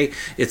beer, okay?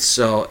 It's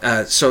so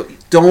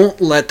don't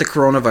let the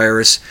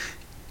coronavirus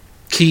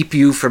keep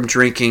you from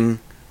drinking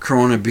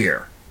Corona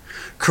beer.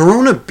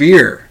 Corona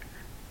beer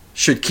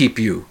should keep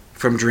you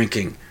from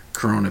drinking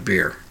Corona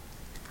beer.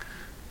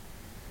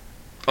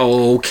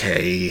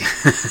 Okay.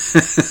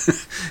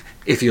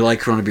 If you like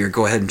Corona beer,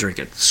 go ahead and drink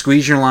it.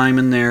 Squeeze your lime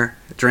in there,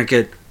 drink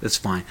it. It's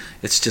fine.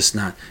 It's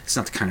not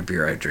the kind of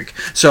beer I drink.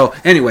 So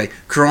anyway,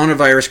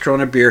 coronavirus,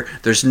 Corona beer.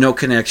 There's no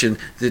connection.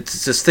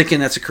 It's just thinking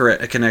that's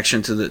a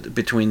connection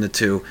between the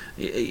two.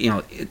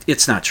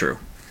 It's not true.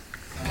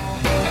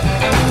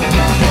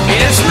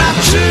 It's not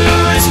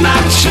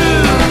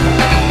true,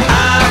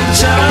 I'm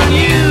telling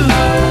you,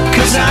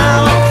 'cause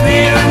I'm up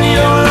here and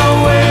you're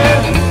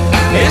nowhere.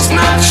 It's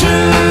not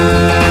true,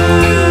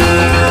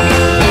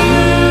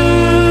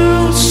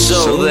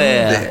 so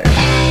there.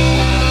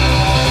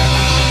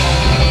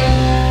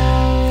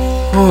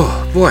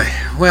 Oh boy.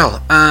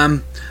 Well,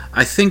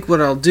 I think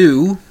what I'll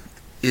do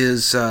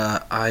is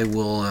I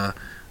will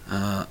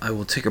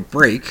take a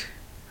break.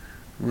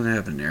 What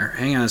happened there?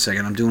 Hang on a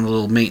second. I'm doing a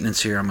little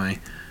maintenance here on my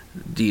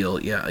deal.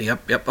 Yeah.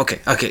 Yep. Okay.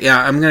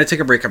 Yeah. I'm gonna take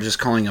a break. I'm just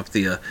calling up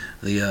the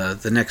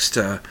next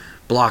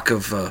block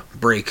of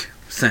break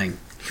thing.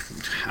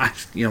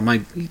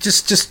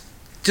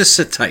 Just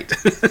sit tight.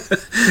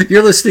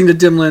 You're listening to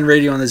Dimland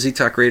Radio on the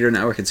ZTalk Radio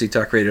Network at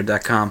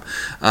ztalkradio.com.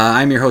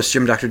 I'm your host,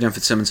 Jim Dr. Dim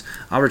Fitzsimmons.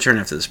 I'll return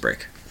after this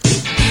break.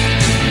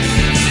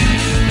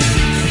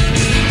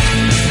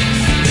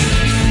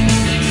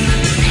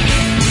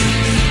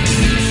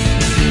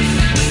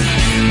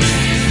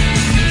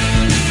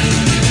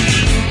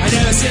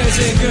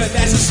 Good,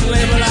 that's just the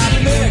label I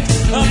picked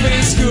up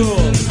in school.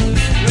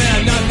 Well,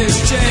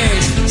 nothing's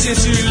changed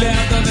since you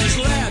left, nothing's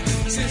left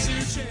since you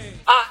changed.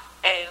 I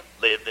am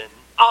living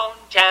on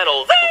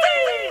Channel Z.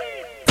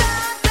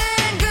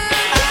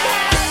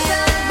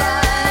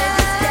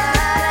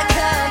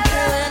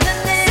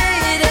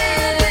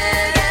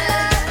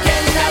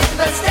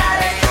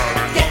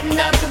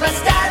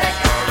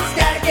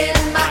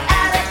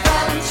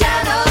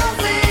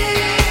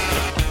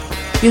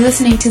 You're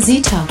listening to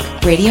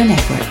ZTalk Radio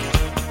Network.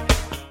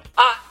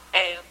 I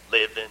am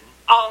living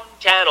on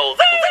Channel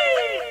Z.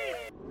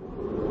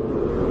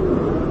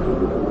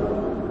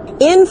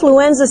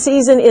 Influenza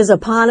season is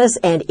upon us,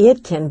 and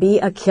it can be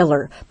a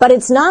killer. But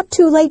it's not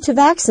too late to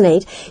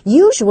vaccinate.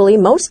 Usually,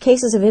 most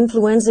cases of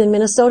influenza in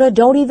Minnesota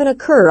don't even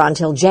occur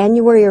until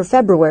January or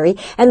February,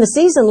 and the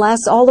season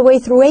lasts all the way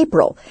through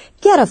April.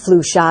 Get a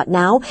flu shot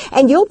now,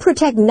 and you'll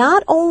protect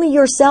not only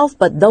yourself,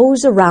 but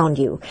those around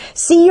you.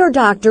 See your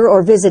doctor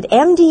or visit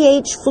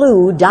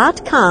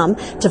mdhflu.com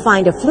to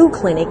find a flu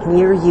clinic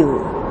near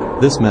you.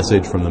 This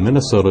message from the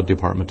Minnesota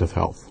Department of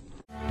Health.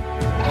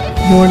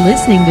 You're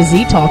listening to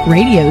Z-Talk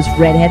Radio's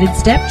Redheaded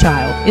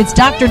Stepchild. It's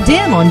Dr.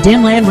 Dim on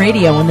Dimland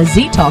Radio on the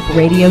Z-Talk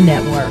Radio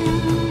Network.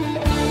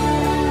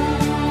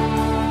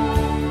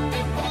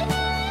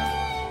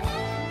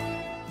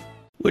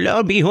 Well,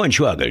 I'll be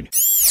hornswoggled.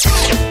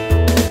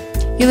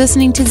 You're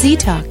listening to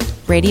Z-Talk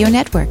Radio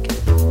Network.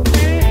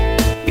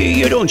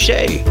 You don't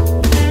say.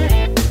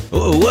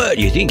 Oh, what?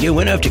 You think you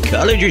went off to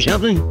college or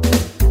something?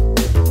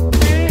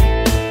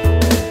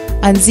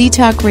 On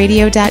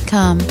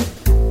ztalkradio.com.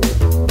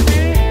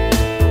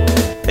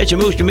 That's the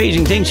most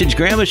amazing thing since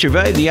Grandma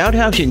survived the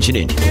outhouse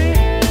incident.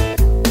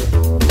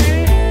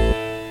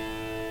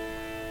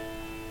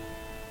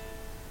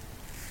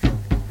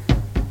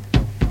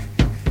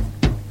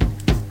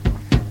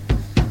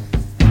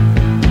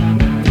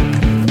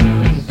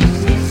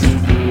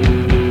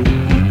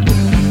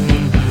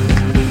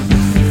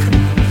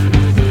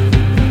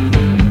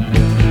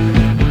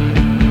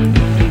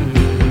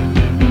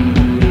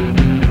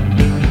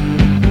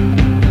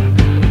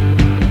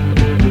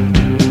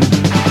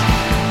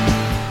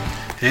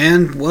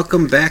 And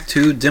welcome back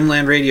to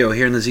Dimland Radio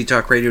here in the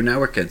Z-Talk Radio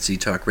Network at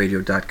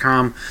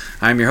ztalkradio.com.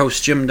 I'm your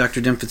host, Jim,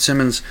 Dr. Dim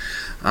Fitzsimmons.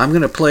 I'm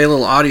going to play a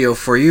little audio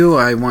for you.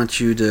 I want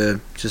you to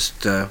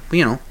just, have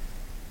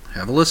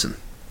a listen.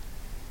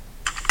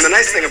 The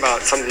nice thing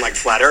about something like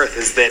Flat Earth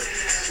is that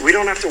we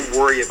don't have to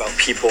worry about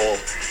people,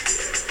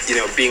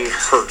 being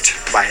hurt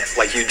by it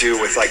like you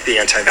do with, like, the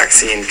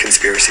anti-vaccine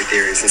conspiracy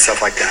theories and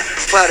stuff like that.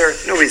 Flat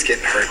Earth, nobody's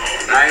getting hurt.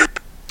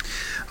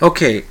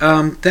 Okay,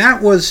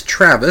 that was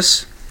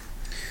Travis.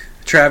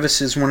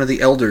 Travis is one of the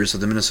elders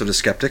of the Minnesota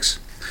Skeptics.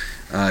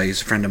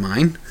 He's a friend of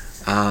mine.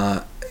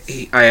 I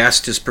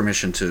asked his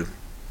permission to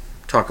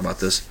talk about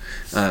this,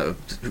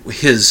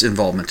 his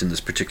involvement in this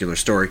particular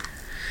story.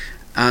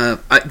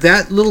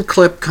 That little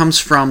clip comes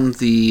from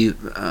the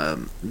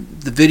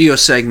video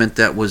segment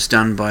that was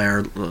done by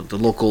the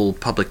local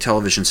public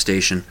television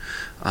station.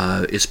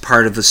 It's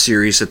part of a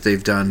series that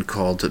they've done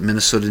called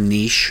Minnesota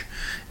Niche,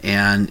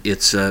 and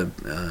it's a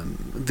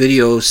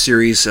video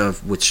series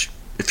of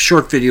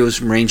short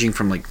videos ranging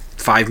from like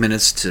 5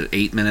 minutes to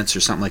 8 minutes or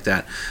something like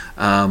that,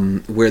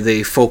 where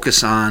they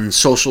focus on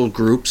social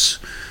groups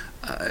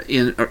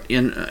in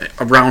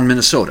around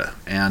Minnesota,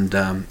 and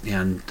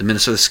the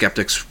Minnesota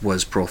Skeptics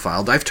was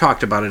profiled. I've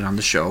talked about it on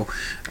the show,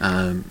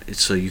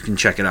 so you can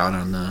check it out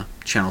on the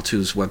Channel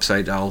 2's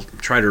website. I'll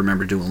try to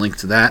remember to do a link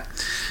to that.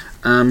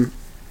 And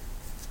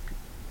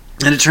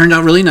it turned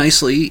out really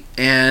nicely,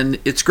 and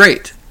it's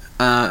great.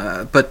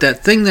 But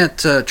that thing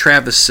that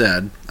Travis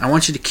said, I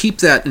want you to keep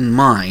that in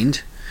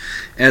mind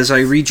as I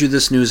read you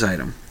this news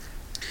item.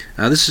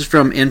 This is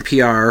from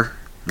NPR,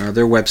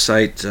 their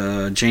website.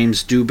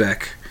 James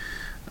Dubeck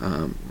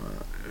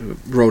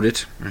wrote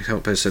it. I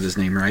hope I said his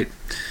name right.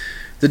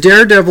 The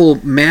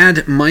daredevil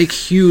Mad Mike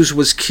Hughes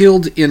was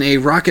killed in a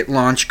rocket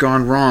launch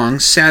gone wrong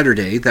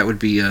Saturday. That would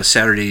be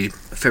Saturday,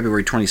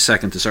 February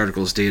 22nd. This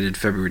article is dated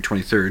February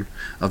 23rd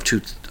of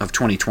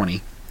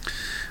 2020.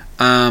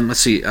 Let's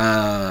see. In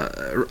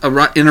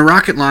a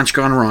rocket launch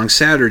gone wrong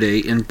Saturday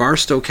in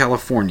Barstow,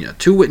 California.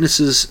 2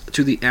 witnesses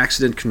to the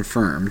accident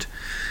confirmed.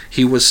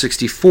 He was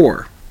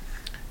 64.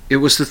 It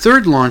was the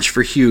 3rd launch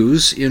for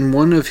Hughes in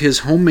one of his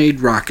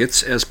homemade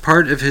rockets as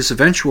part of his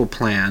eventual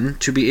plan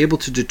to be able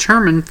to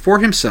determine for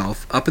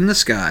himself up in the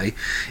sky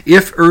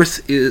if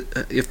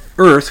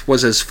Earth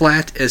was as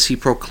flat as he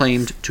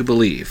proclaimed to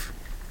believe.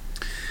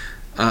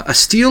 A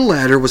steel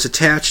ladder was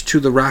attached to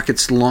the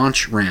rocket's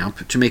launch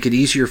ramp to make it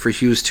easier for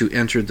Hughes to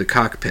enter the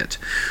cockpit.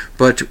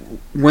 But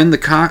when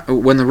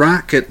the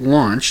rocket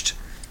launched,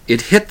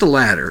 it hit the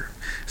ladder,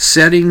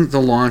 setting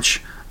the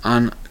launch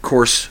on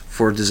course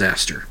for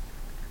disaster.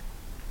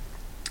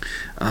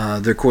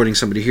 They're quoting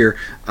somebody here.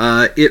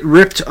 It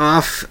ripped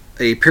off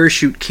a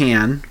parachute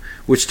can,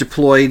 which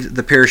deployed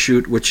the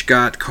parachute, which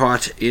got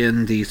caught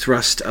in the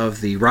thrust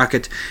of the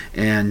rocket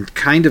and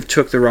kind of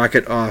took the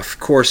rocket off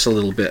course a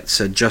little bit,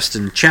 said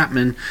Justin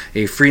Chapman,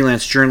 a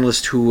freelance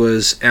journalist who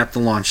was at the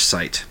launch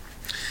site.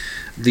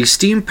 The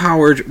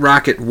steam-powered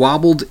rocket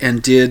wobbled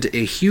and did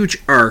a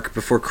huge arc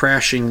before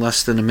crashing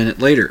less than a minute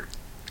later.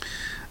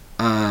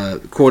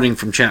 Quoting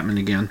from Chapman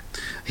again,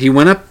 he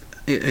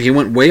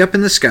went way up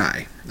in the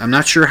sky. I'm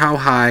not sure how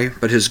high,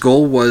 but his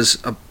goal was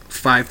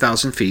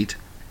 5,000 feet.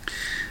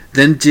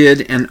 Then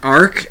did an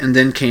arc and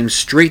then came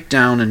straight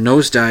down and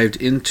nosedived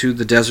into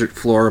the desert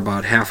floor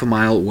about half a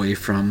mile away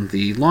from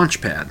the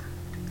launch pad.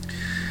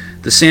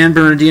 The San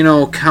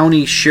Bernardino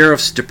County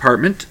Sheriff's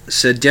Department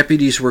said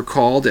deputies were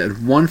called at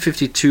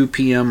 1:52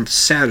 p.m.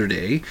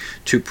 Saturday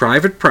to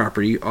private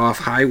property off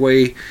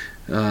Highway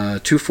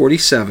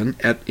 247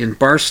 in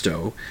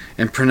Barstow,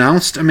 and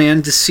pronounced a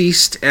man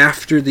deceased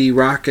after the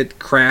rocket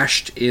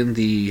crashed in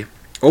the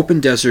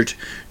open desert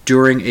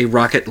during a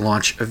rocket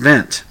launch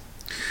event.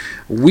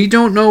 "We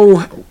don't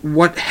know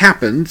what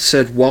happened,"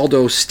 said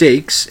Waldo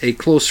Stakes, a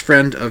close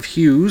friend of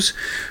Hughes,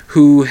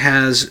 who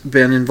has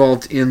been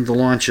involved in the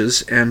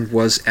launches and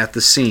was at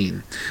the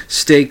scene.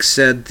 Stakes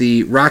said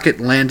the rocket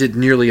landed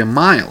nearly a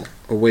mile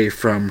away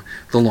from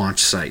the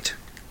launch site.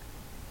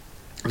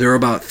 There were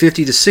about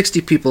 50 to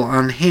 60 people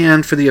on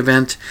hand for the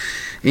event,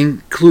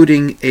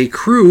 including a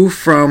crew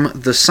from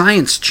the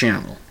Science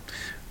Channel,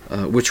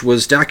 which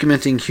was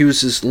documenting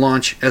Hughes's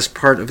launch as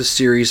part of a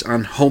series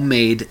on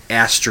homemade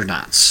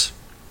astronauts.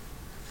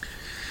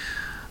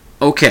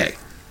 Okay,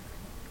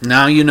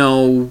 now you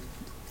know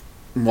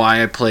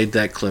why I played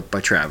that clip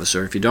by Travis,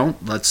 or if you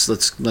don't,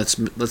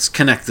 let's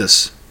connect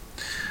this.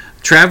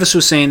 Travis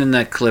was saying in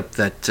that clip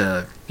that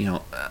a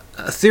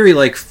theory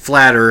like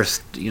flat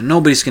Earth,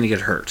 nobody's going to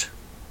get hurt.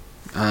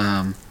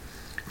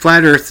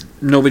 Flat Earth,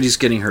 nobody's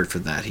getting hurt for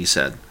that, he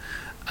said.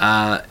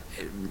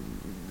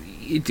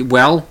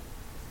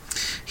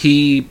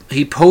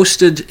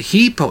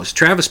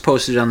 Travis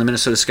posted on the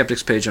Minnesota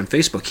Skeptics page on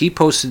Facebook. He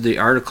posted the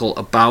article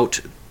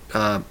about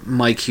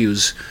Mike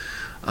Hughes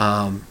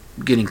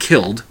getting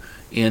killed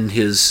in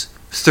his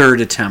third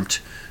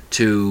attempt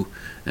to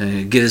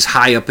get as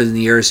high up in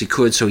the air as he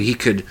could so he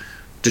could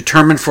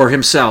determine for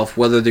himself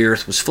whether the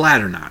Earth was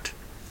flat or not.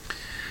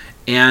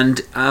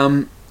 And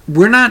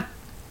we're not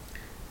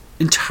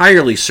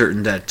entirely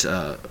certain that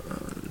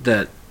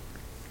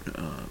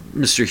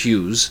Mr.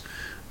 Hughes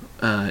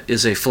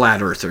is a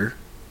flat earther.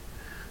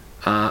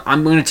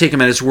 I'm going to take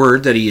him at his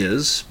word that he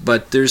is,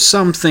 but there's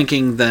some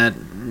thinking that,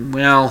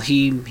 well,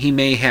 he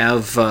may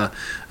have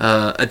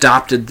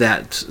adopted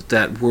that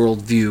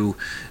worldview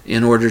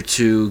in order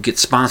to get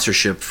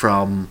sponsorship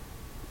from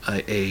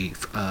a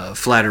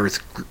flat Earth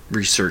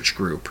research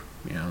group,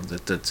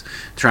 that's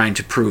trying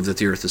to prove that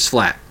the Earth is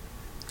flat.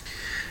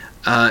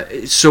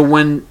 So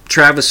when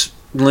Travis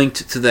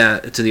linked to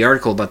the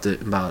article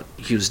about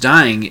Hughes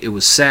dying, it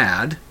was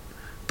sad,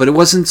 but it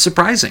wasn't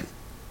surprising.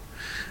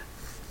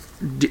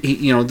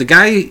 The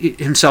guy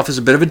himself is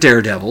a bit of a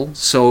daredevil,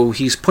 so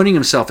he's putting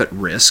himself at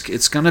risk.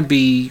 It's going to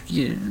be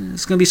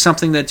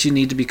something that you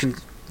need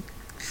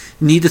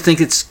to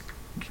think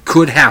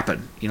could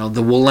happen.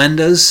 The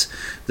Wallendas,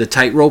 the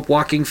tightrope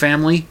walking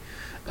family.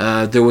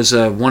 There was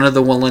one of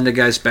the Wallenda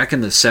guys back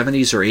in the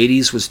 70s or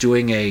 80s was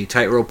doing a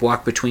tightrope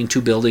walk between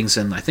two buildings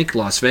in, I think,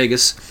 Las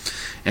Vegas,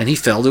 and he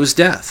fell to his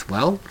death.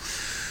 Well,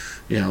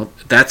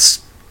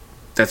 that's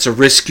a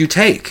risk you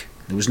take.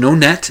 There was no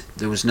net.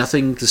 There was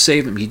nothing to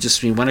save him. He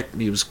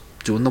was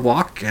doing the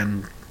walk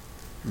and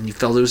he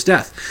fell to his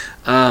death.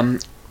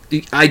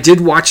 I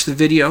did watch the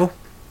video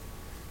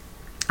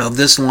of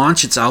this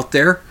launch. It's out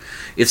there.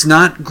 It's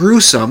not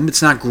gruesome.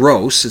 It's not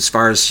gross as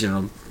far as,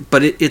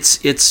 but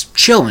it's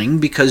chilling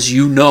because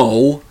you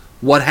know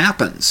what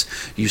happens.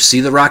 You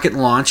see the rocket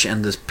launch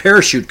and the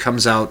parachute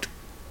comes out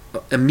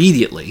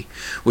immediately,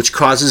 which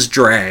causes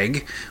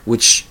drag,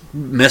 which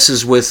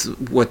messes with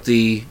what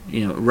the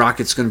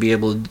rocket's going to be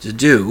able to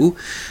do.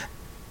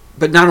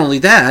 But not only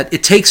that,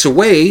 it takes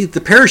away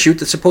the parachute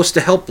that's supposed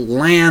to help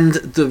land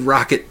the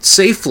rocket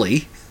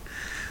safely,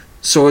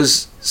 so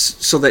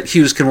that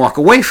Hughes can walk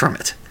away from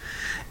it.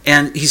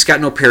 And he's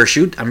got no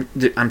parachute.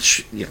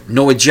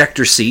 No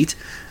ejector seat,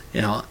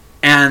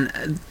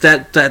 and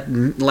that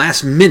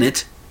last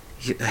minute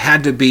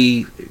had to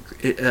be.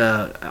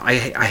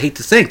 I hate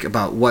to think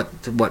about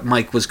what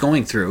Mike was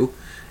going through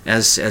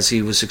as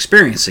he was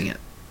experiencing it,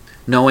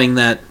 knowing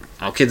that,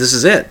 okay, this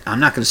is it. I'm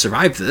not going to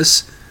survive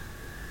this.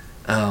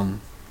 And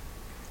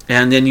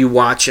then you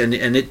watch, and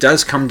it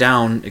does come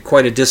down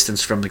quite a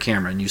distance from the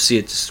camera, and you see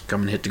it just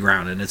come and hit the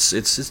ground, and it's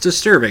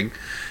disturbing.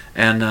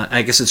 And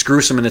I guess it's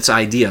gruesome in its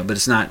idea, but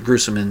it's not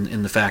gruesome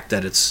in the fact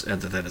that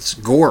it's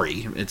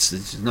gory.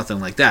 It's nothing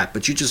like that.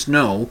 But you just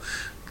know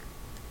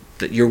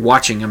that you're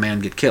watching a man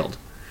get killed,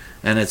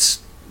 and that's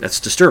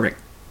disturbing.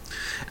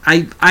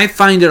 I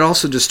find it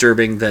also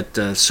disturbing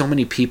that so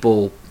many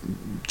people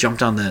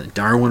jumped on the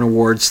Darwin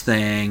Awards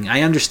thing.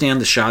 I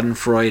understand the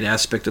Schadenfreude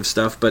aspect of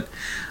stuff, but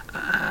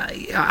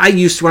when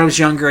I was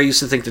younger, I used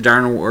to think the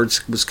Darwin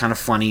Awards was kind of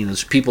funny.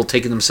 There's people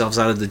taking themselves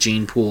out of the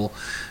gene pool.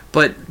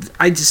 But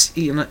I just,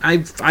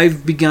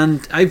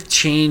 I've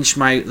changed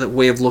my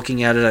way of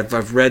looking at it.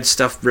 I've read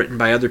stuff written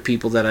by other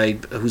people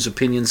whose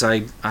opinions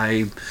I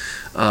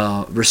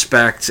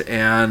respect,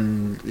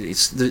 and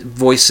it's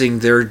voicing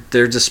their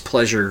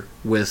displeasure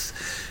with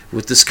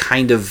this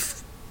kind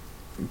of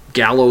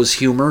gallows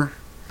humor,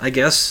 I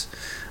guess.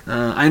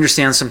 I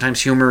understand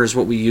sometimes humor is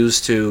what we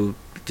use to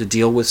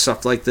deal with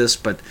stuff like this,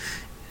 but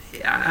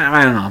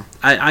I don't know.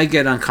 I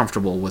get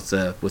uncomfortable with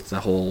the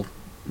whole.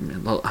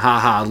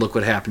 Ha, look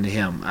what happened to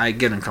him. I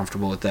get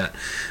uncomfortable with that.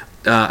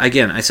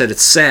 Again, I said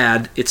it's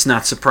sad. It's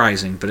not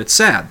surprising, but it's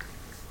sad.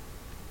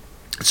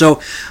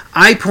 So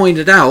I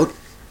pointed out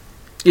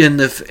on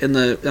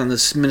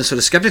this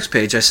Minnesota Skeptics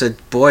page, I said,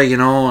 boy,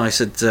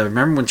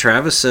 remember when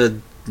Travis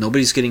said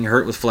nobody's getting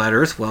hurt with flat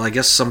Earth. Well, I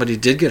guess somebody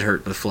did get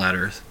hurt with flat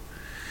Earth.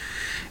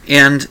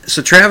 And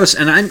so Travis,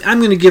 and I'm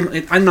going to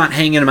give, I'm not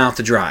hanging him out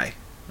to dry.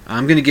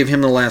 I'm going to give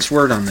him the last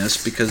word on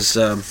this because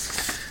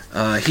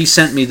he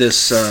sent me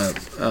this in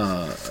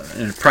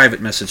a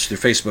private message through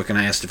Facebook, and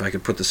I asked if I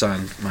could put this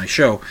on my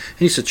show, and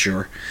he said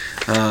sure.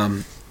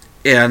 And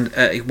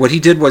what he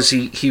did was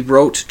he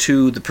wrote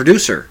to the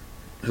producer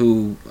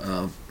who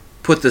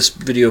put this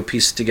video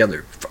piece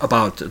together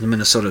about the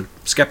Minnesota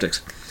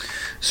skeptics.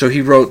 So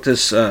he wrote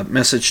this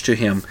message to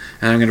him,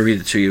 and I'm going to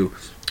read it to you.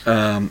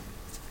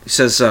 He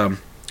says,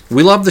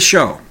 "We love the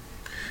show.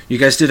 You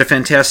guys did a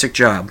fantastic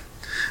job.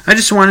 I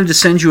just wanted to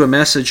send you a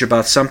message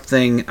about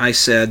something I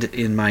said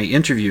in my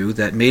interview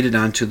that made it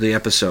onto the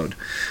episode.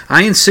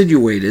 I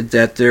insinuated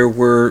that there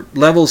were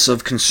levels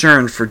of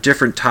concern for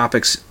different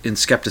topics in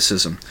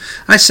skepticism.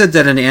 I said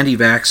that an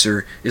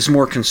anti-vaxxer is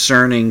more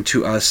concerning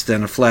to us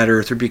than a flat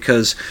earther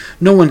because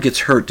no one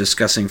gets hurt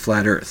discussing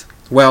flat earth.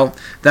 Well,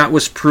 that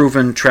was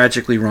proven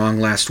tragically wrong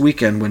last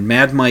weekend when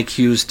Mad Mike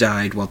Hughes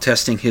died while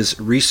testing his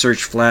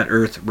research flat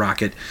earth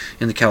rocket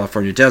in the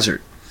California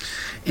desert.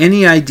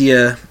 Any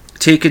idea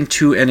taken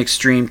to an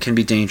extreme can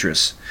be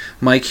dangerous.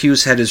 Mike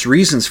Hughes had his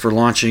reasons for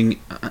latching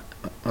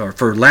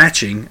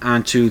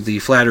onto the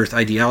flat earth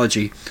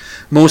ideology,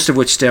 most of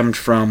which stemmed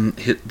from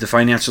the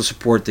financial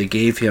support they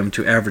gave him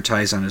to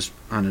advertise on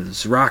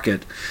his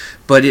rocket,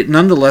 but it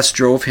nonetheless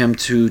drove him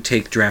to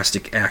take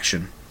drastic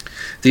action.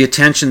 The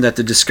attention that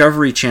the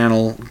Discovery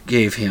Channel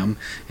gave him,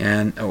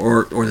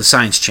 or the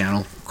Science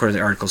Channel, according to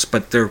the articles,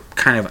 but they're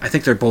I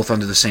think they're both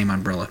under the same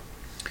umbrella.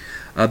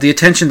 The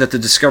attention that the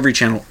Discovery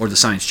Channel or the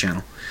Science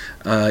Channel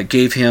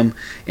gave him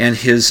and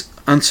his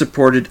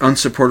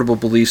unsupportable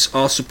beliefs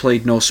also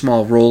played no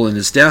small role in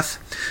his death.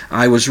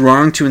 I was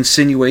wrong to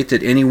insinuate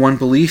that any one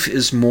belief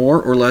is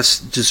more or less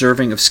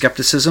deserving of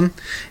skepticism,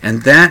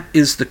 and that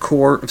is the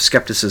core of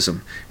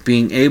skepticism,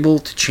 being able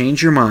to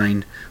change your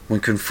mind when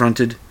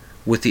confronted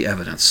with the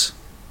evidence."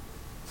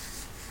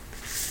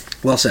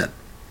 Well said.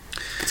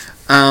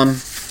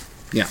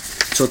 Yeah,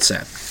 so it's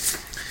sad.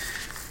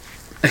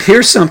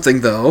 Here's something,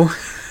 though.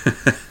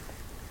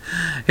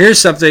 Here's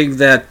something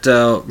that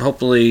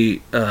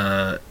hopefully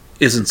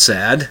isn't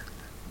sad.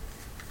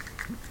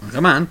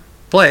 Come on,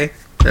 play.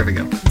 There we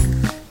go.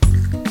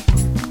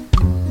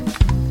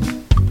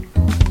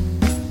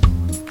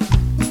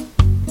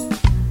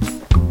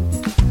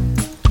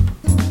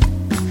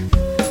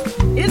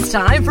 It's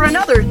time for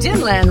another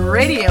Dimland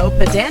Radio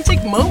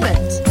pedantic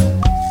moment.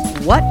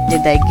 What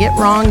did they get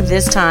wrong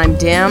this time,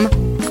 Dim?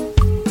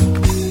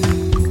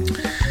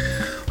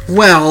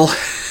 Well,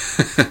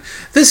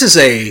 this is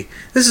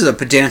a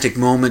pedantic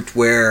moment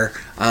where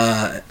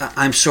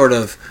I'm sort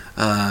of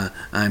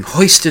I'm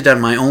hoisted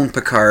on my own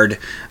Picard.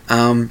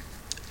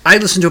 I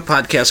listen to a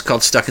podcast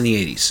called Stuck in the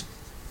 80s.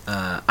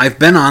 I've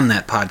been on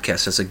that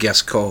podcast as a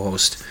guest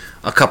co-host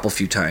a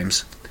few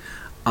times.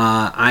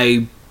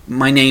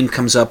 My name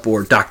comes up,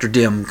 or Dr.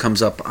 Dim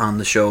comes up on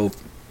the show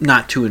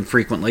not too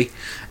infrequently,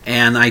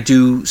 and I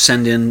do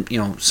send in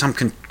some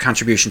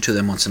contribution to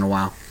them once in a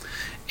while.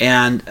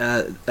 And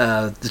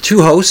the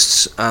two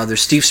hosts,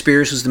 there's Steve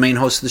Spears, who's the main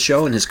host of the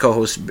show, and his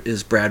co-host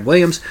is Brad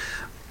Williams.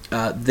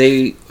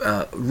 They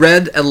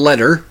read a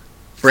letter.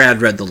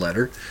 Brad read the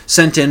letter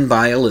sent in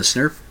by a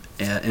listener,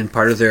 and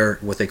part of their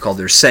what they call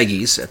their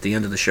seggies. At the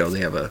end of the show,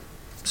 they have a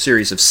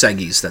series of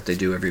seggies that they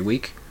do every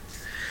week,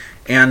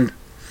 and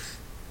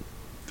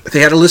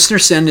they had a listener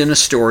send in a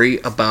story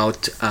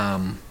about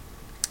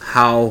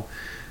how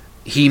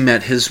he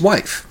met his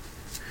wife.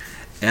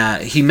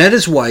 He met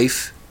his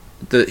wife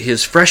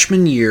his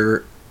freshman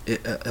year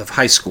of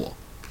high school.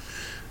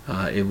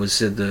 It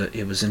was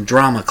in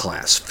drama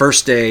class,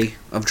 first day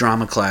of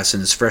drama class in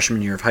his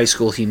freshman year of high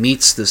school. He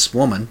meets this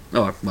woman,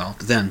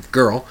 then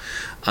girl,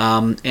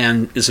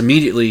 and is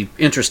immediately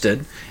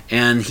interested.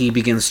 And he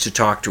begins to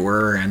talk to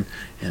her and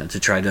to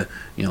try to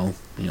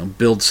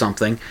build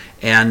something.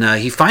 And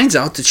he finds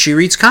out that she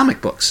reads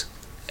comic books.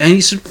 And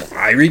he said,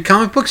 "I read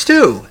comic books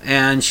too."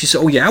 And she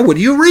said, "Oh yeah, what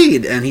do you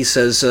read?" And he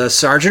says,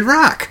 Sergeant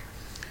Rock,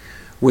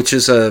 which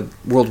is a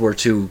World War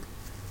II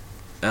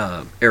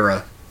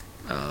era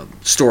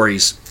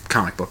stories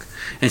comic book.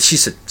 And she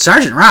said,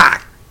 "Sergeant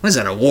Rock? What is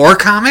that, a war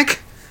comic?"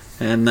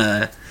 And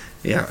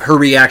her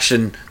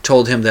reaction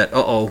told him that,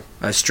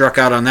 I struck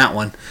out on that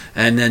one.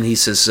 And then he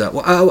says, I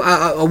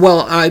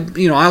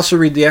also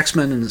read the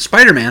X-Men and the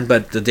Spider-Man,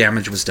 but the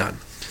damage was done.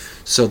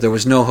 So there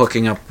was no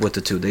hooking up with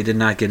the two. They did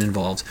not get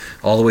involved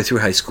all the way through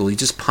high school. He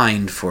just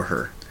pined for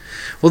her.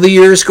 Well, the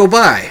years go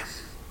by,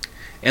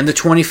 and the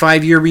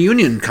 25-year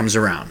reunion comes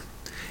around,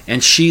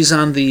 and she's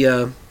on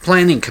the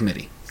planning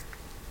committee.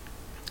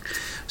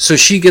 So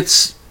she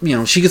gets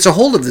a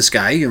hold of this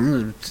guy,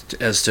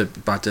 as to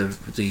about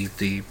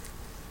the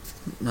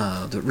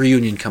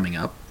reunion coming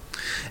up,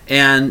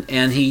 and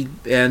he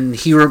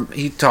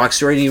talks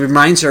to her, and he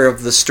reminds her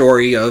of the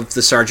story of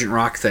the Sergeant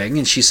Rock thing,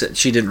 and she said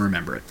she didn't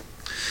remember it.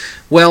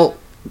 Well,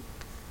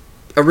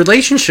 a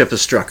relationship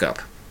is struck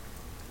up,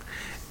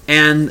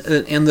 And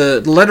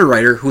the letter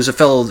writer, who's a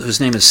fellow whose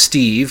name is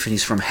Steve, and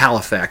he's from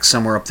Halifax,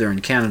 somewhere up there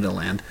in Canada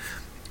land.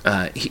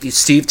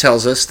 Steve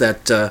tells us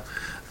that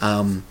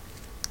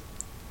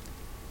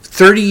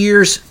 30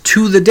 years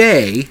to the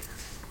day,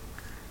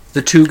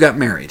 the two got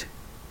married.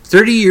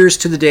 30 years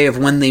to the day of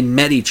when they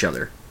met each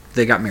other,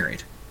 they got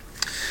married.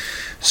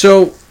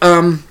 So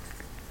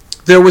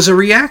there was a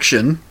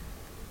reaction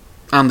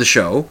on the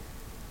show,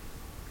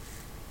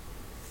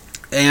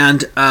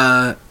 and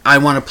I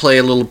want to play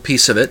a little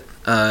piece of it.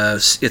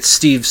 It's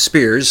Steve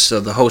Spears,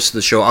 the host of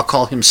the show. I'll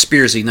call him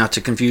Spearsy, not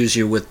to confuse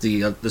you with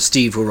the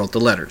Steve who wrote the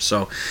letter.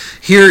 So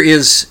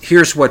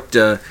here's what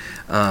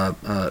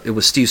it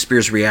was Steve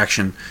Spears'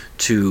 reaction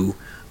to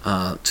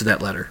that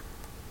letter.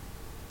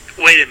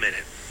 Wait a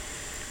minute.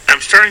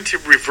 I'm starting to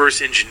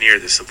reverse engineer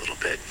this a little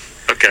bit.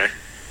 Okay.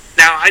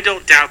 Now, I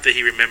don't doubt that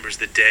he remembers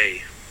the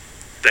day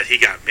that he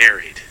got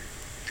married.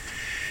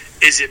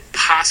 Is it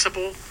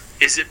possible?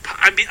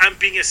 I'm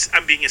being a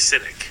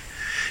cynic.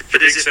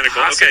 But is it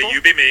cynical? Possible? Okay,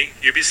 you be me.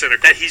 You be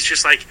cynical. That he's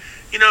just like,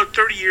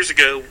 30 years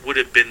ago would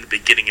have been the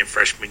beginning of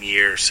freshman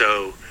year,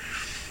 so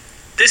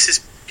this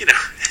is,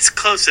 it's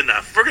close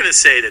enough. We're going to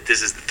say that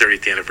this is the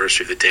 30th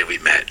anniversary of the day we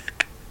met.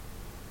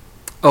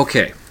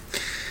 Okay.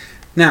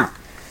 Now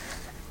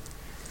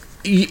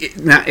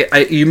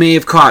you may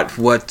have caught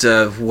what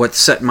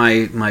set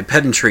my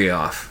pedantry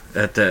off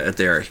at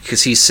there,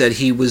 because he said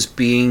he was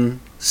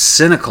being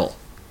cynical.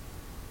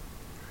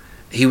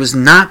 He was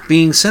not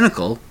being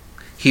cynical.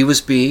 He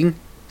was being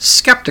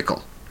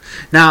skeptical.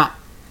 Now,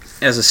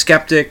 as a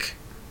skeptic,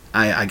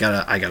 I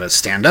gotta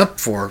stand up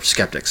for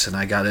skeptics, and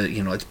I gotta,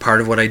 it's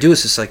part of what I do.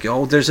 Is it's like,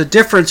 there's a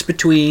difference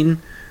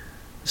between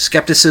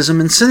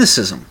skepticism and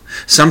cynicism.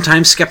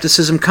 Sometimes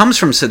skepticism comes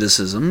from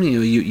cynicism.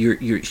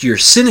 You're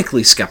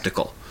cynically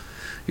skeptical.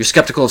 You're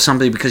skeptical of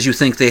somebody because you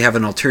think they have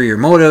an ulterior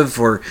motive,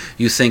 or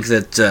you think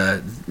that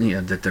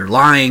that they're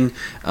lying.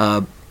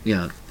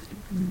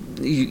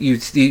 You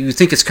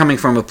think it's coming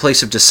from a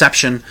place of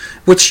deception,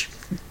 which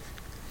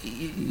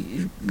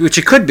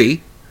it could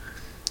be.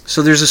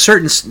 So there's a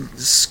certain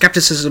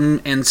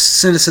skepticism and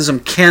cynicism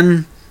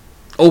can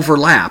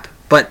overlap,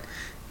 but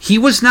he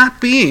was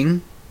not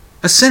being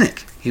a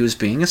cynic. He was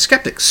being a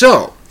skeptic.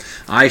 So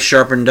I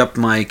sharpened up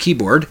my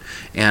keyboard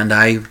and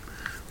I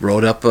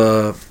wrote up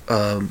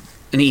an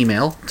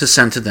email to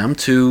send to them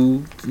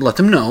to let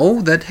them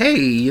know that, hey,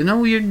 you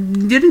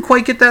didn't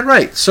quite get that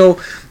right.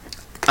 So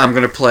I'm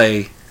going to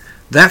play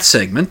that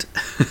segment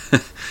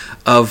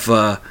of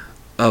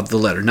the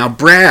letter. Now,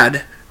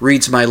 Brad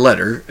reads my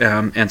letter,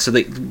 and so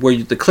where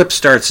the clip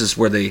starts is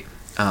where they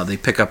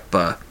pick up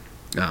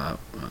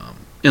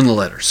in the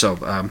letter. So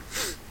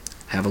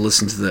have a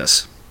listen to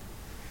this.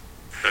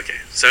 Okay.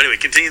 So anyway,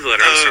 continue the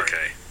letter.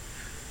 Okay.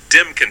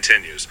 Dim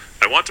continues.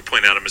 I want to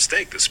point out a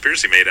mistake that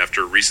Spearsy made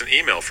after a recent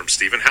email from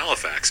Stephen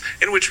Halifax,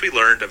 in which we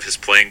learned of his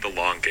playing the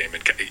long game.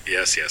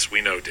 Yes,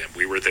 we know, Dim.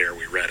 We were there.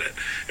 We read it.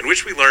 In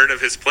which we learned of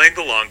his playing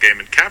the long game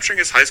and capturing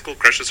his high school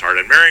crush's heart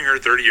and marrying her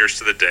 30 years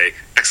to the day, !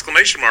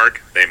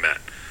 They met.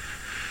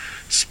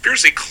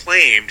 Spearsy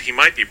claimed he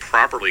might be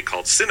properly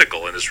called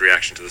cynical in his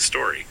reaction to the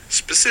story.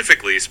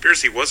 Specifically,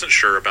 Spearsy wasn't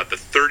sure about the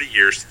 30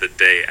 years to the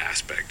day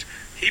aspect.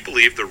 He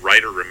believed the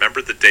writer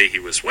remembered the day he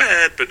was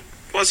wed, but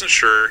wasn't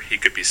sure he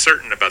could be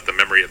certain about the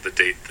memory of the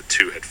date the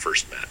two had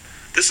first met.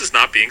 This is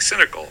not being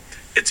cynical.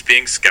 It's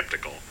being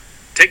skeptical.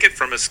 Take it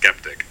from a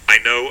skeptic. I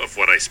know of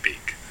what I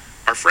speak.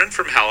 Our friend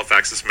from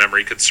Halifax's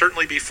memory could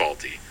certainly be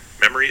faulty.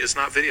 Memory is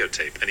not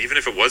videotape, and even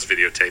if it was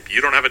videotape, you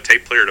don't have a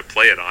tape player to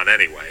play it on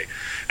anyway.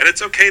 And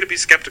it's okay to be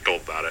skeptical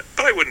about it,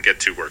 but I wouldn't get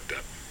too worked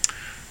up.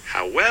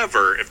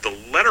 However, if the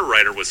letter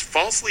writer was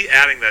falsely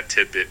adding that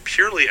tidbit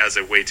purely as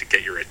a way to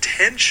get your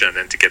attention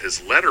and to get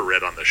his letter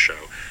read on the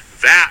show,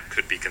 that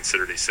could be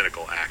considered a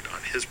cynical act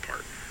on his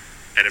part.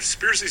 And if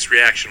Spearsy's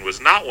reaction was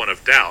not one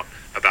of doubt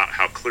about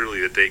how clearly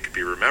the date could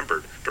be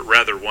remembered, but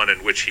rather one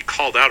in which he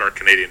called out our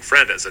Canadian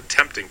friend as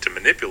attempting to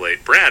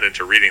manipulate Brad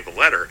into reading the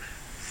letter,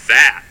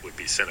 that would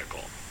be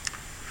cynical.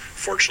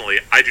 Fortunately,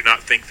 I do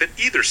not think that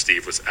either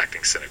Steve was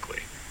acting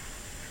cynically.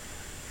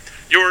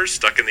 Yours,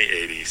 stuck in the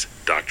 80s,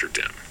 Dr.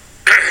 Dim.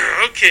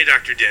 Okay,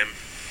 Dr. Dim.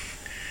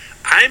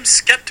 I'm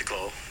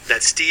skeptical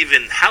that Steve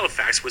in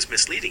Halifax was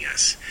misleading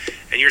us,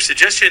 and your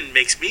suggestion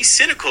makes me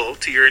cynical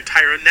to your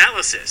entire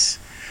analysis.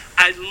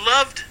 I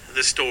loved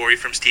the story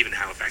from Steve in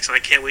Halifax, and I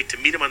can't wait to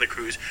meet him on the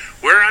cruise,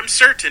 where I'm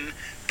certain,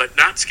 but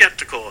not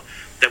skeptical,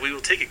 that we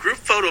will take a group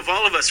photo of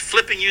all of us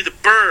flipping you the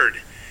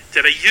bird.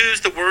 Did I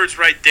use the words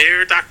right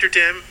there, Dr.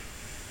 Dim?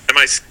 Am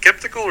I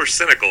skeptical or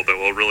cynical that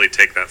we'll really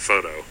take that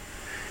photo?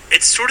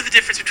 It's sort of the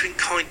difference between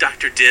calling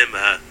Dr. Dim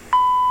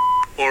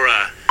or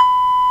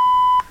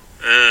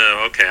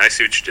okay, I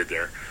see what you did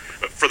there.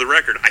 But for the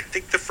record, I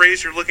think the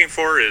phrase you're looking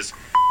for is,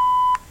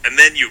 and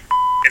then you,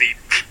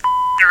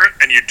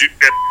 and you do,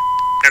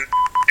 and.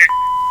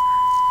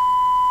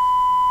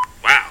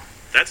 Wow,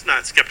 that's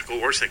not skeptical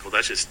or cynical.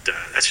 That's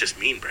just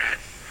mean, Brad.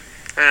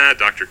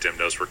 Dr. Dim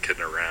knows we're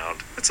kidding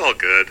around. It's all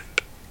good.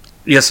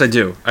 Yes, I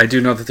do. I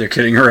do know that they're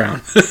kidding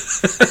around.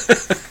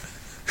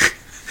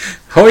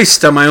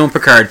 Hoist on my own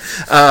Picard.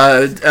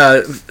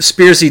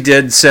 Spearsy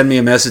did send me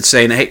a message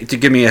saying, hey, to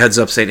give me a heads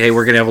up, saying, hey,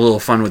 we're going to have a little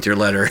fun with your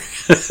letter.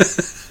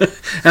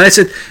 And I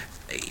said,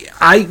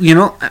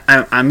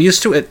 I'm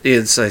used to it.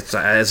 As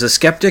a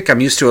skeptic,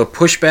 I'm used to a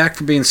pushback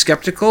for being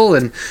skeptical,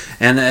 and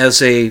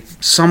as a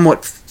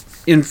somewhat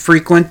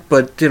infrequent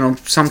but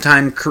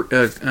sometime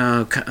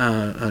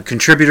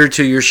contributor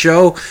to your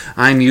show,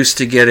 I'm used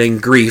to getting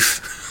grief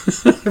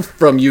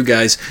from you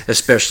guys,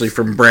 especially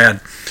from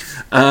Brad.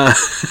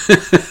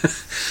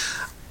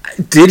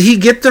 Did he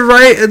get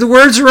the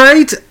words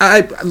right?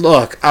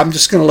 I'm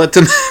just going to let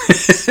them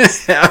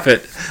have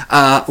it.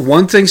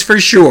 One thing's for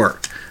sure.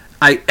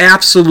 I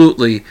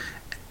absolutely,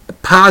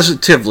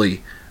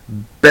 positively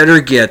better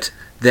get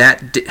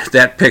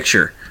that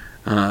picture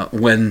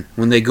when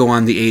they go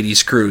on the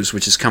 80s cruise,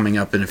 which is coming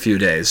up in a few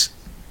days.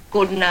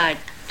 Good night,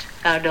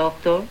 Herr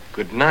Doctor.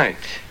 Good night,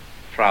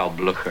 Frau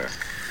Blucher.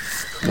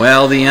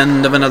 Well, the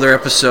end of another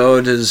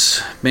episode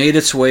has made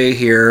its way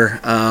here.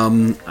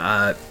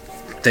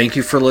 Thank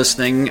you for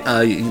listening.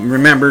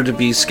 Remember to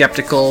be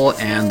skeptical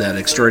and that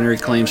extraordinary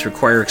claims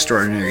require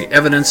extraordinary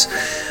evidence.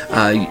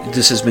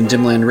 This has been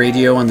Dimland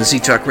Radio on the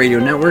Z-Talk Radio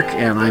Network,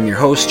 and I'm your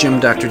host,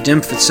 Jim Dr.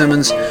 Dim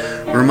Fitzsimmons,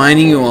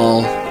 reminding you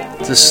all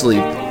to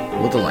sleep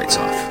with the lights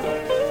off.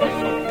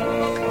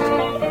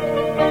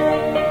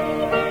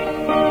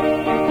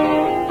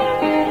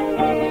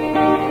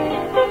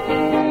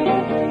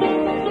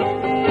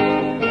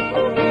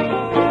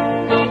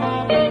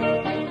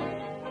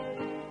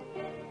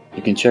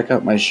 You can check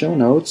out my show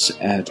notes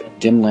at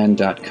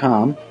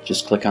dimland.com.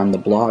 Just click on the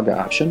blog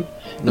option.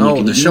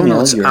 No, the show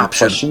notes your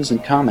option. Questions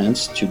and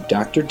comments to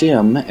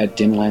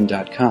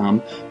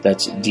drdim@dimland.com.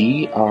 That's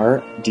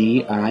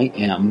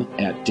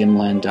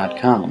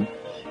drdim@dimland.com.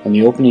 And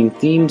the opening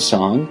theme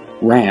song,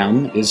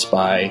 Ram, is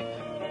by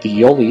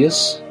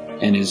Theolius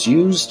and is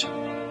used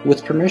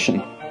with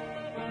permission.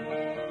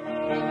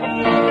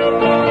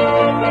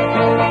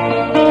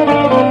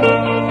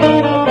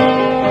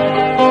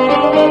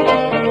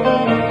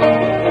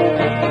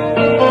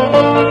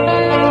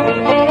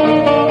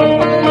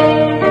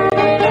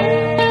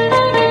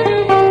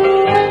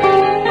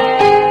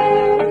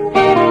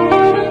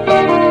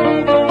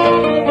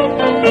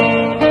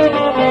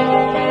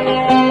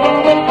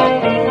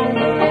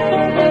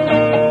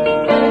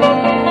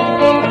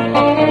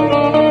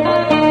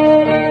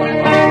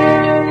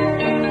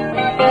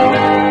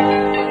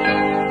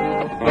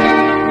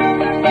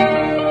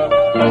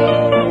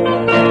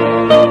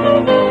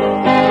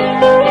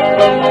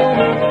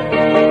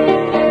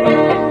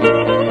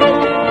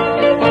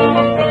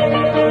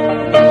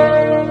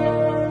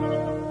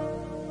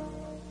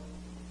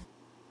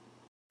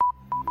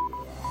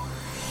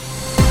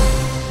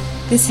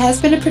 This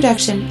has been a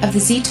production of the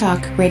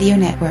Z-Talk Radio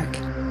Network.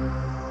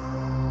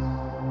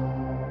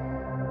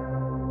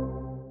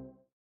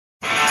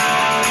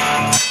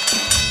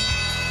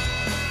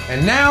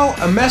 And now,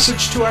 a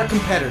message to our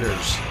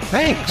competitors.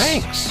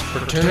 Thanks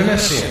for tuning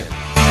us in.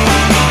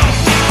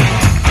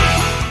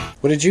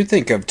 What did you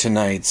think of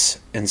tonight's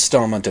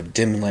installment of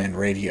Dimland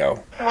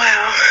Radio?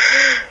 Wow.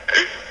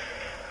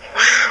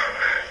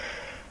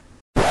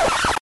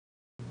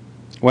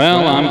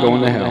 Well, I'm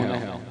going to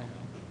hell.